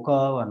सम्झिने घोक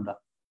भनेर।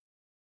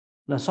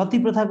 ल सती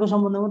प्रथाको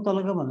सम्बन्धमा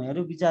तलका भनेर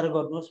विचार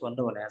गर्नुहोस्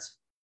भनेर भनेको छ।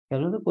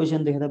 हेर्नु त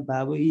क्वेसन देखेर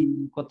बाबु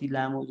कति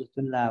लामो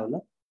जस्तो ला होला,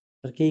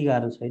 तर केही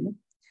गाह्रो छैन।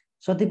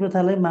 सती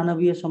प्रथालाई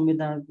मानवीय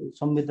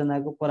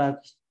संवेदनाको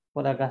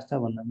पराकाष्ठा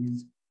भन्न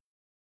मिल्छ।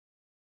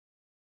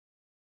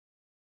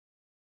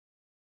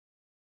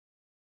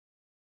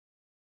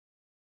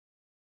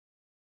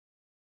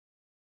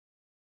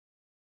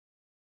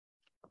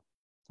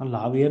 ल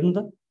अब हेर्नु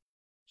त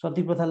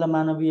सती प्रथालाई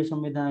मानवीय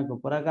संवेदनाको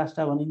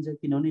पराकाष्ठा भनिन्छ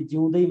किनभने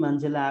जिउँदै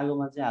मान्छेलाई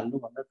आगोमा चाहिँ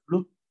हाल्नुभन्दा ठुलो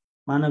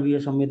मानवीय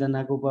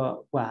संवेदनाको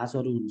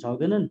उपहासहरू हुन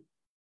सक्दैनन्।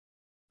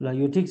 ल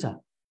यो ठिक छ।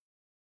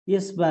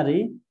 यसबारे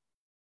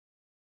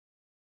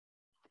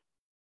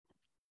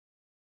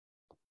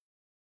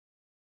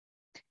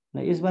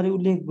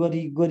उल्लेख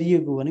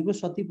गरिएको भनेको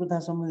सती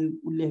प्रथासँग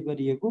उल्लेख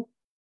गरिएको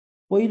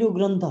पहिलो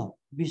ग्रन्थ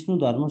विष्णु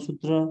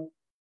धर्मसूत्र।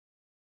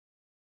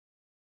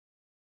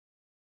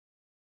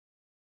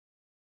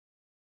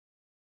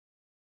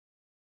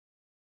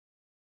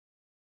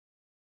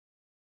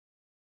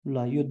 ल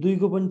यो 2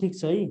 को पनि ठिक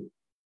छ है।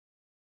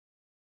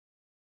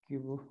 के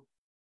भयो?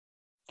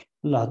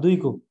 ल 2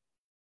 को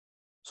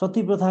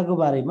सती प्रथाको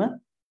बारेमा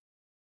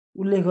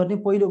उल्लेख गर्ने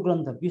पहिलो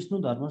ग्रन्थ विष्णु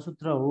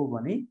धर्मसूत्र हो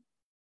भने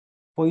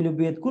पहिलो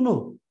वेद कुन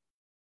हो?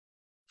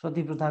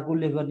 सती प्रथाको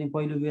उल्लेख गर्ने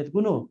पहिलो वेद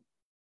कुन हो?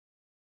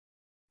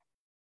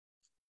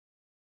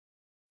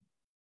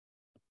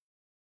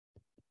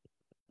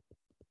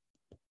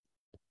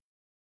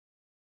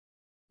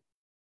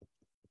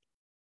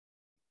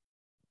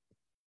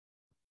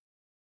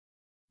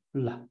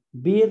 ल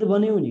वेद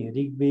भन्यो नि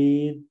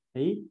ऋग्वेद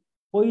है।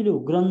 पहिलो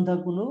ग्रन्थ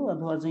कुन हो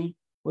अथवा चाहिँ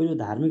पहिलो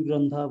धार्मिक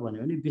ग्रन्थ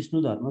भन्यो भने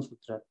विष्णु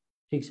धर्मसूत्र।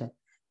 ठिक छ।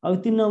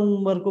 अब 3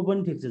 नम्बरको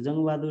पनि ठिक छ।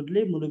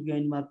 जङ्गबहादुरले मुलुकी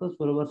ऐन मार्फत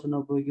 16 वर्ष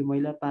नपुगेकी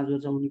महिला, 5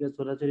 वर्ष मुनिका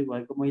छोराछोरी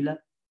भएको महिला,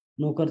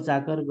 नोकर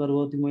चाकर,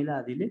 गर्भवती महिला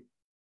आदिले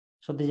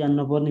सती जान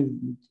नपर्ने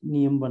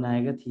नियम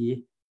बनाएका थिए।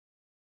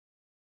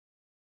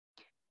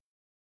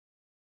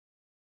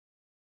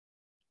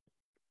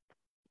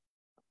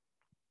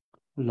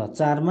 ल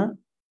 4 मा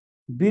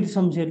वीर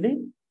शमशेरले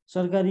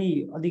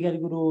सरकारी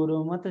अधिकारीको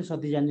रोहरोमा मात्रै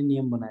सती जाने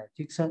नियम बनायो।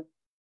 ठिक छ।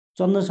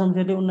 चन्द्र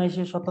शमशेरले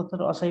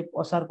 1977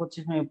 असार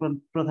 25 मा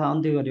प्रथा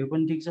अन्त्य गरेको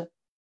पनि ठिक छ।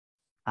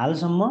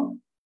 हालसम्म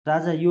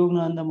राजा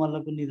योगनन्द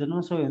मल्लको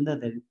निधनमा सबैभन्दा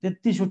धेरै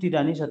 33वटी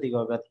रानी सती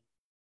गएका थिए।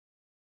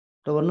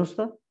 त भन्नुहोस् त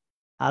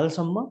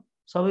हालसम्म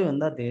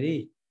सबैभन्दा धेरै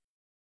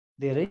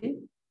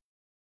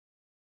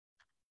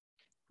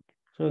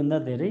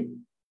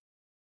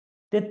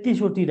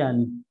 33वटी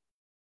रानी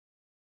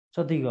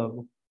सती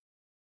गएको।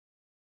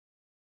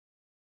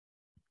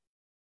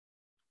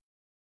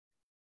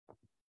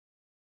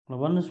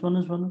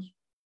 भन्नुहोस्।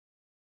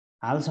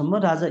 हालसम्म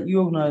राजा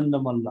योगनरेन्द्र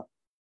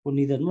मल्लको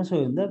निधनमा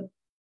सबैभन्दा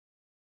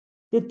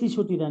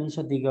 33वटी रानी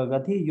सती गएका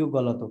थिए। यो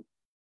गलत हो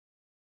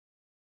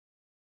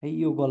है।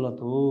 यो गलत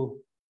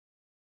हो।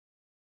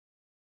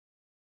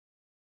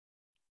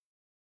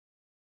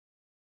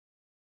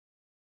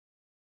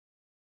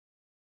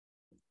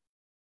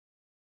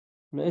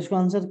 ल यसको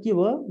आन्सर के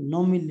भयो?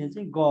 नमिल्ने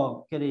चाहिँ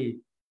के अरे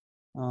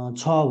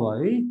 6 भयो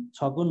है।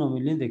 6 को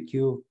नमिल्ने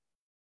देखियो।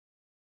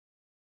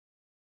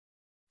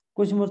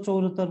 क्वेसन नम्बर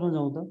 74 मा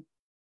जाउँ त।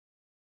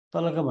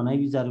 तलका भनाइ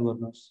विचार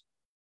गर्नुहोस्।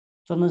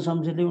 चन्द्र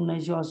शमशेरले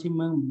 1980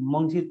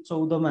 मङ्सिर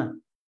 14 मा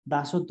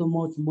दासत्व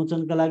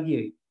मोचनका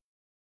लागि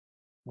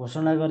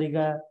घोषणा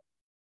गरेका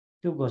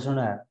त्यो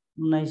घोषणा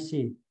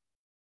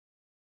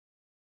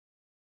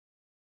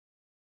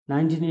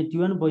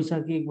 1981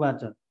 वैशाख 1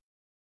 बाट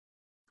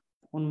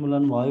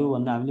उन्मूलन भयो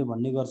भनेर हामीले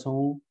भन्ने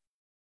गर्छौँ।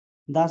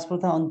 दास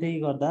प्रथा अन्त्य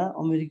गर्दा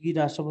अमेरिकी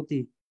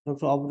राष्ट्रपति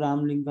डाक्टर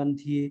अब्राहम लिङ्कन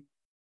थिए।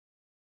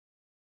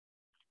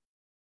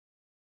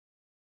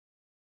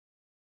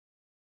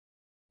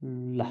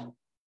 ल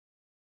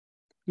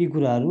यी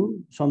कुराहरू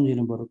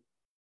सम्झिनु पर्यो।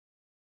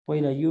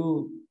 पहिला यो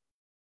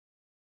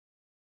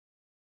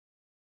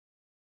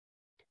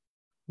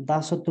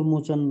दासत्व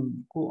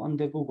मोचनको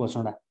अन्त्यको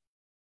घोषणा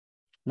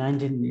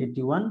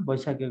 1981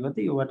 वैशाख 1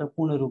 गते, योबाट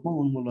पूर्ण रूपमा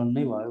उन्मूलन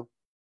नै भयो।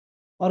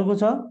 अर्को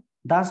छ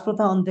दास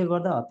प्रथा अन्त्य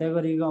गर्दा हत्या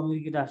गरिएका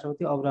अमेरिकी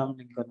राष्ट्रपति अब्राहम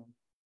लिङ्कन।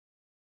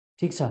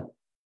 ठिक छ।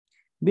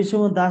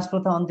 विश्वमा दास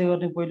प्रथा अन्त्य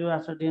गर्ने पहिलो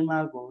राष्ट्र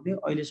डेनमार्क हो भने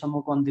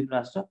अहिलेसम्मको अन्तिम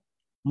राष्ट्र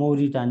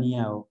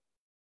मौरिटानिया हो।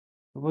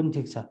 यो पनि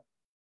ठिक छ।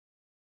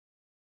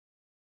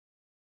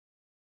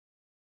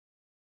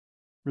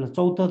 ल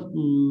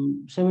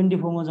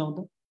 74 मा जाउँ त।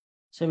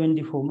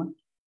 74 मा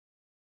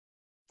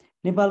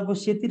नेपालको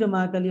सेती र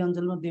महाकाली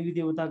अञ्चलमा देवी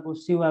देवताको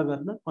सेवा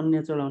गर्न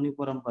कन्या चढाउने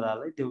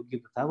परम्परालाई देउकी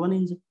प्रथा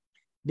भनिन्छ।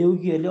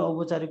 देउकीहरूले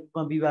औपचारिक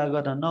रूपमा विवाह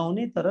गर्न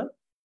नहुने तर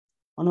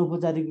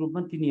अनौपचारिक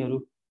रूपमा तिनीहरू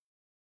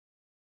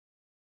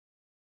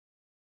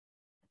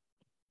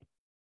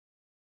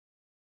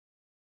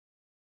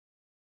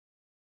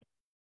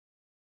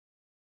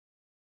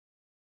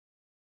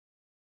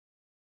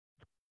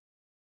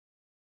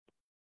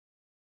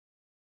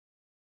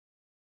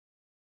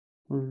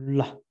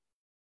ल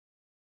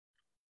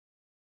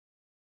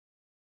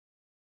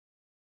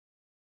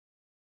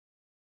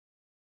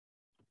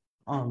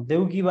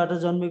देउकीबाट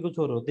जन्मेको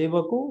छोरो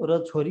देवको र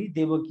छोरी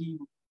देवकी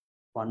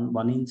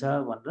भनिन्छ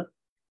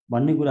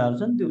भन्ने कुराहरू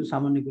छन्। त्यो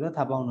सामान्य कुरा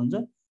थाहा पाउनुहुन्छ।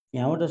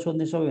 यहाँबाट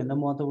सोध्ने सबैभन्दा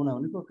महत्त्वपूर्ण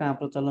भनेको कहाँ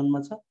प्रचलनमा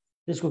छ,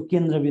 त्यसको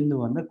केन्द्रबिन्दु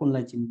भन्दा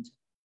कुनलाई चिनिन्छ?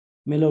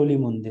 मेलौली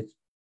मन्दिर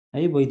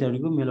है,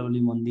 बैतडीको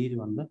मेलौली मन्दिर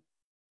भनेर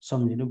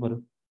सम्झिनु पर्यो।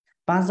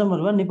 5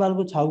 नम्बरमा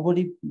नेपालको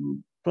छाउपडी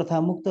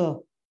प्रथामुक्त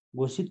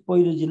घोषित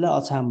पहिलो जिल्ला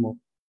अछाम हो।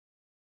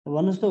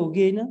 भन्नुहोस् त हो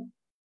कि होइन?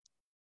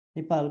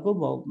 नेपालको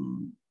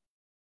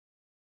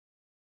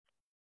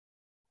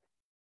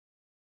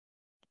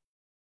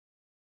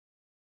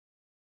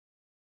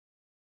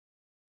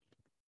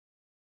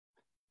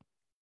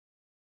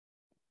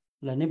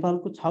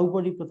नेपालको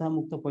छाउपडी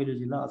प्रथामुक्त पहिलो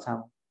जिल्ला अछाम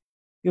हो।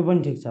 यो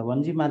पनि ठिक छ।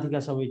 भनेपछि माथिका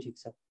सबै ठिक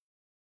छ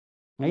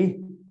है,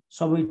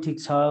 सबै ठिक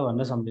छ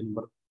भनेर सम्झिनु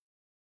पर्यो।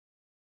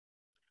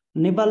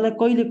 नेपाललाई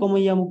कहिले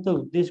कमैया मुक्त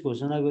देश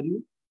घोषणा गरियो?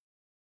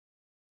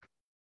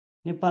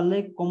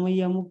 नेपाललाई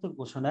कमैया मुक्त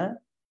घोषणा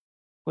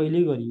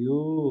कहिले गरियो?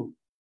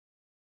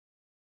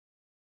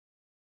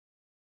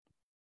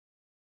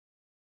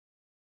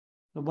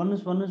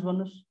 भन्नुहोस् भन्नुहोस्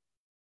भन्नुहोस्।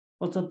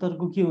 75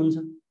 को के हुन्छ?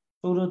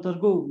 74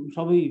 को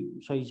सबै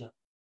सही छ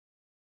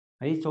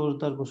है,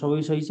 74 को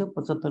सबै सही छ।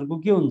 75 को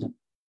के हुन्छ?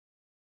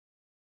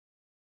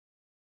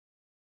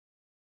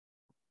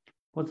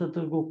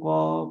 75 को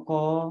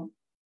क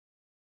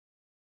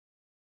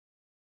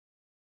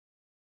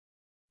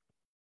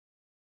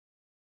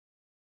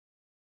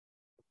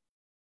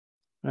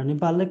र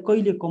नेपाललाई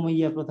कहिले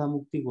कमैया प्रथा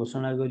मुक्ति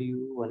घोषणा गरियो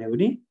भन्यो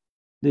भने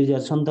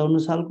 2057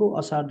 सालको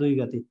असार 2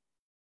 गते।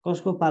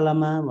 कसको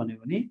पालामा भन्यो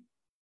भने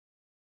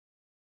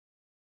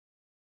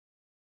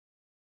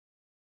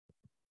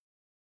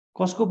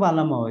कसको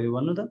पालामा हो यो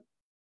भन्नु त?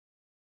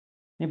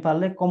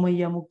 नेपाललाई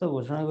कमैया मुक्त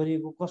घोषणा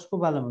गरिएको कसको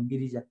पालामा?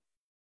 गिरिजा।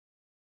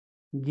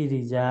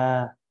 गिरिजा।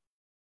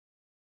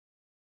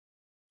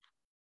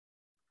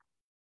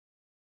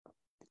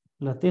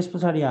 ल त्यस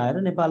पछाडि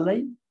आएर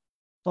नेपाललाई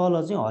तल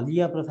चाहिँ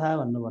हलिया प्रथा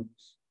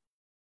भन्नुहोस्।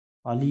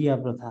 हलिया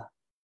प्रथा।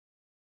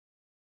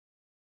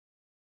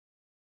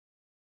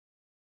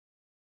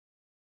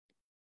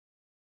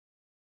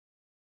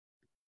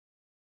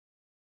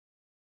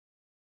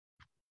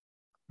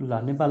 ल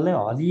नेपाललाई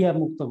हलिया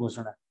मुक्त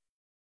घोषणा,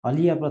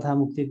 हलिया प्रथा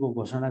मुक्तिको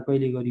घोषणा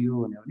कहिले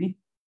गरियो भन्यो भने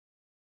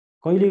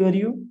कहिले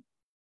गरियो?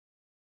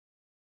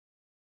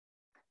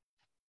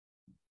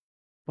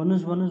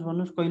 भन्नुहोस् भन्नुहोस्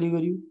भन्नुहोस्, कहिले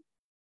गरियो?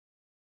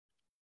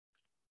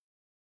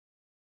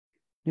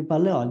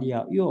 नेपाललाई हलिया,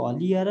 यो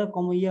हलिया र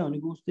कमैया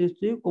भनेको उस्तै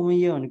उस्तै हो।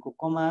 कमैया भनेको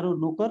कमारो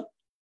नोकर,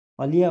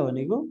 हलिया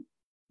भनेको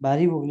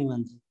भारी बोक्ने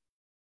मान्छे।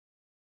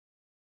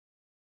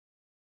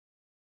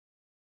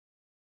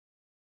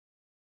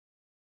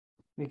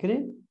 के अरे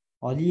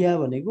हलिया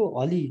भनेको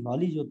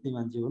हली जोत्ने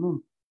मान्छे भनौँ,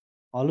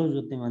 हलो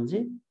जोत्ने मान्छे,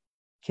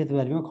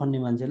 खेतबारीमा खन्ने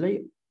मान्छेलाई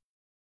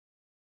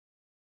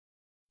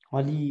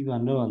हली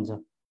भनेर भन्छ।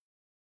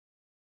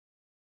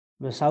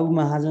 र साहु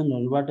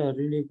महाजनहरूबाट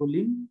ऋणको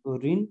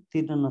ऋण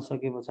तिर्न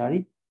नसके पछाडि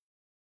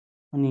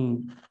अनि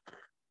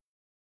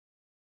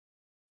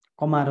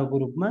कमारोको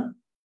रूपमा,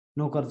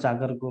 नोकर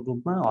चाकरको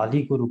रूपमा,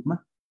 हलीको रूपमा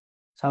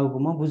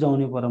साहुकोमा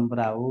बुझाउने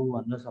परम्परा हो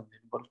भनेर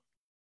सम्झिनु पर्छ।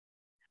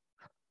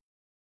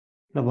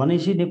 र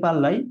भनेपछि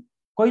नेपाललाई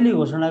कहिले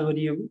घोषणा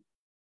गरिएको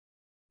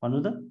भन्नु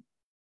त?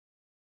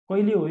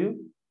 कहिले हो यो?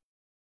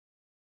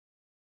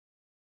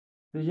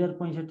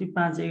 2065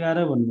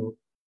 5/11 भन्नु हो।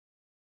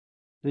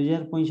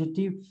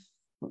 2065।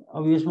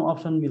 अब यसमा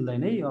अप्सन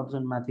मिल्दैन है,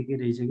 अप्सन माथिकै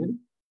रहेछ कि।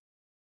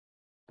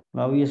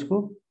 अब यसको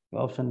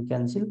अप्सन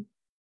क्यान्सल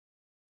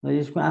र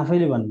यसको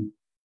आफैले भन्नु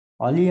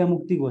हलिया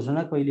मुक्ति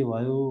घोषणा कहिले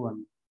भयो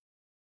भन्नु।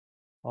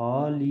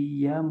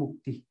 हलिया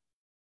मुक्ति।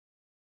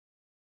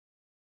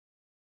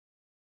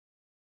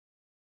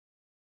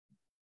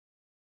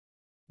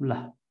 ल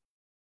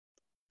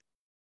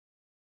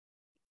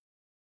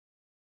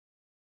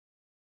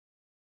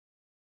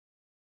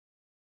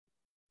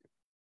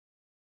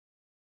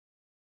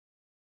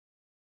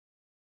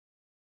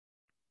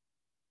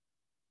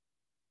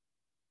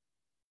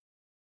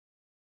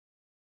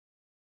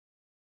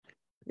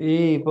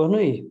ए भन्नु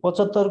है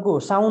 75 को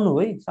साउन हो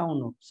है,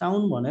 साउन हो,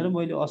 साउन भनेर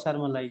मैले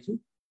असारमा लगाइछु।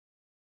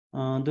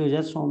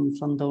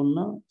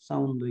 2057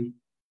 साउन 2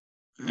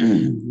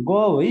 ग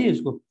हो है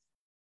यसको,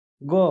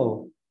 ग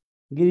हो,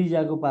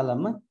 गिरिजाको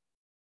पालामा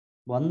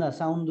भन्दा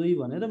साउन 2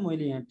 भनेर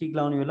मैले यहाँ टिक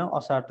लाउने बेला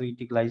असार 2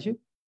 टिक लगाइछु।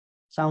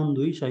 साउन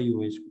 2 सही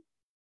हो यसको।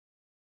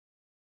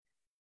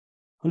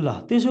 ल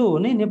त्यसो हो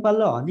भने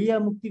नेपालले हलिया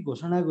मुक्ति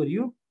घोषणा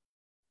गरियो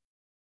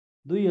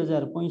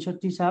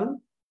 2065 साल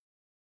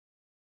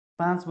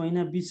 5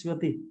 महिना 20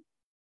 गते।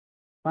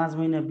 5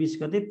 महिना 20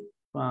 गते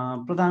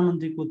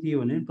प्रधानमन्त्री को थियो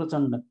भने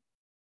प्रचण्ड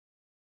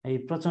है,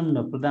 प्रचण्ड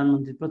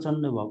प्रधानमन्त्री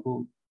प्रचण्ड भएको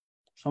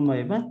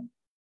समयमा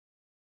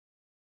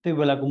त्यो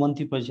बेलाको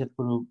मन्त्री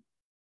परिषदको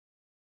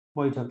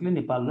बैठकले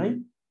नेपाललाई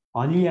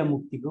हलिया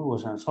मुक्तिको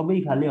घोषणा, सबै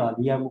खाले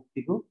हलिया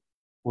मुक्तिको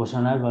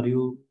घोषणा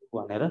गर्यो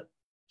भनेर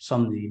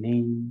सम्झिने।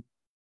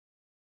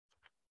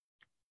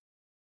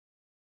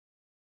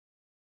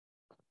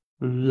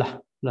 ल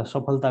ल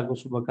सफलताको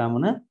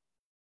शुभकामना,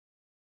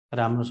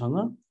 राम्रोसँग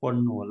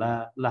पढ्नु होला।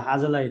 ल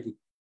आजलाई यति।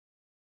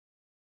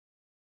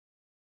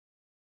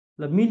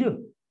 ल मिल्यो,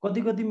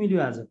 कति कति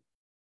मिल्यो आज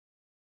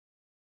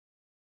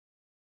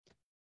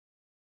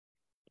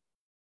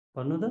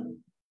भन्नु त।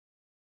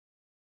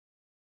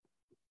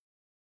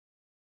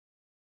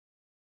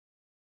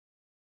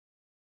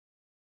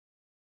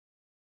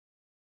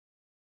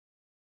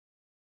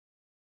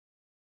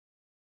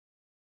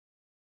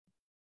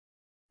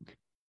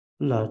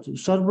 ल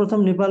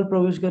सर्वप्रथम नेपाल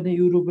प्रवेश गर्ने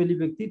युरोपेली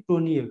व्यक्ति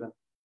टोनी हेगन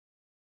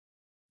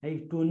है,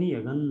 टोनी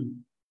हेगन।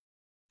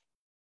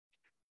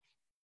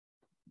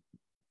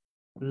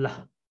 ल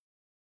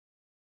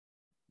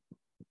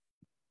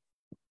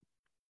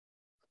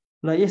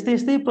ल यस्तै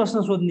यस्तै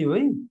प्रश्न सोध्ने हो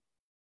है,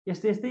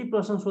 यस्तै यस्तै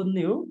प्रश्न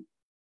सोध्ने हो।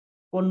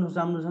 पढ्नुहोस्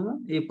राम्रोसँग।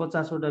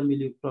 50वटा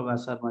मिल्यो प्रभास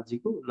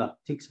शर्माजीको। ल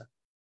ठिक छ,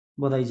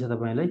 बधाई छ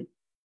तपाईँलाई।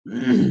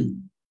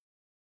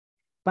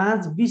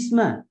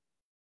 5-20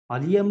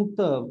 हलिया मुक्त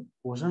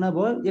घोषणा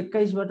भयो,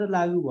 21बाट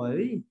लागू भयो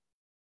है,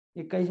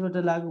 21बाट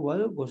लागू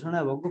भयो।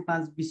 घोषणा भएको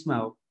 5-20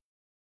 हो,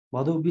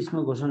 भदौ 20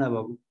 घोषणा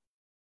भएको।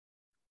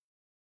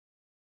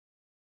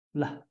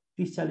 ल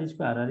 30-40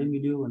 को हाराहारी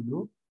मिल्यो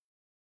भन्नु।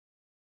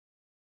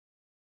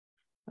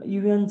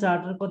 युएन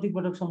चार्टर कति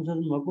पटक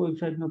संशोधन भएको?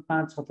 वेबसाइटमा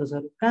 5 छ त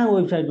सर। कहाँ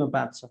वेबसाइटमा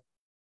 5 छ?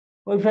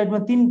 वेबसाइटमा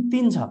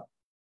 3 छ,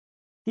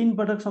 3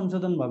 पटक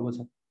संशोधन भएको छ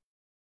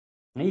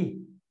है।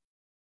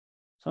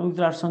 संयुक्त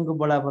राष्ट्रसङ्घको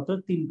बडापत्र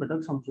 3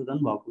 पटक संशोधन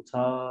भएको छ।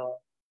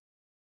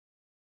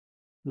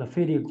 ल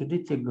फेरि एकचोटि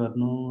चेक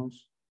गर्नुहोस्।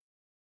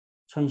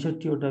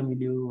 66वटा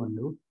मिल्यो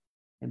भन्नु,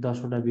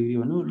 10वटा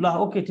बिग्रियो भन्नु। ल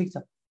ओके ठिक छ।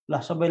 ल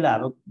सबैलाई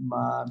हाभ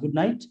गुड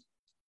नाइट,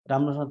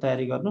 राम्रोसँग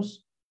तयारी गर्नुहोस्।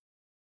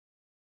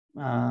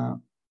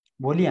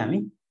 भोलि हामी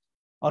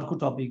अर्को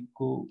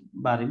टपिकको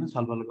बारेमा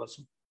छलफल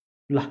गर्छौँ।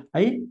 ल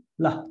है,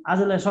 ल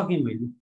आजलाई सकेँ मैले।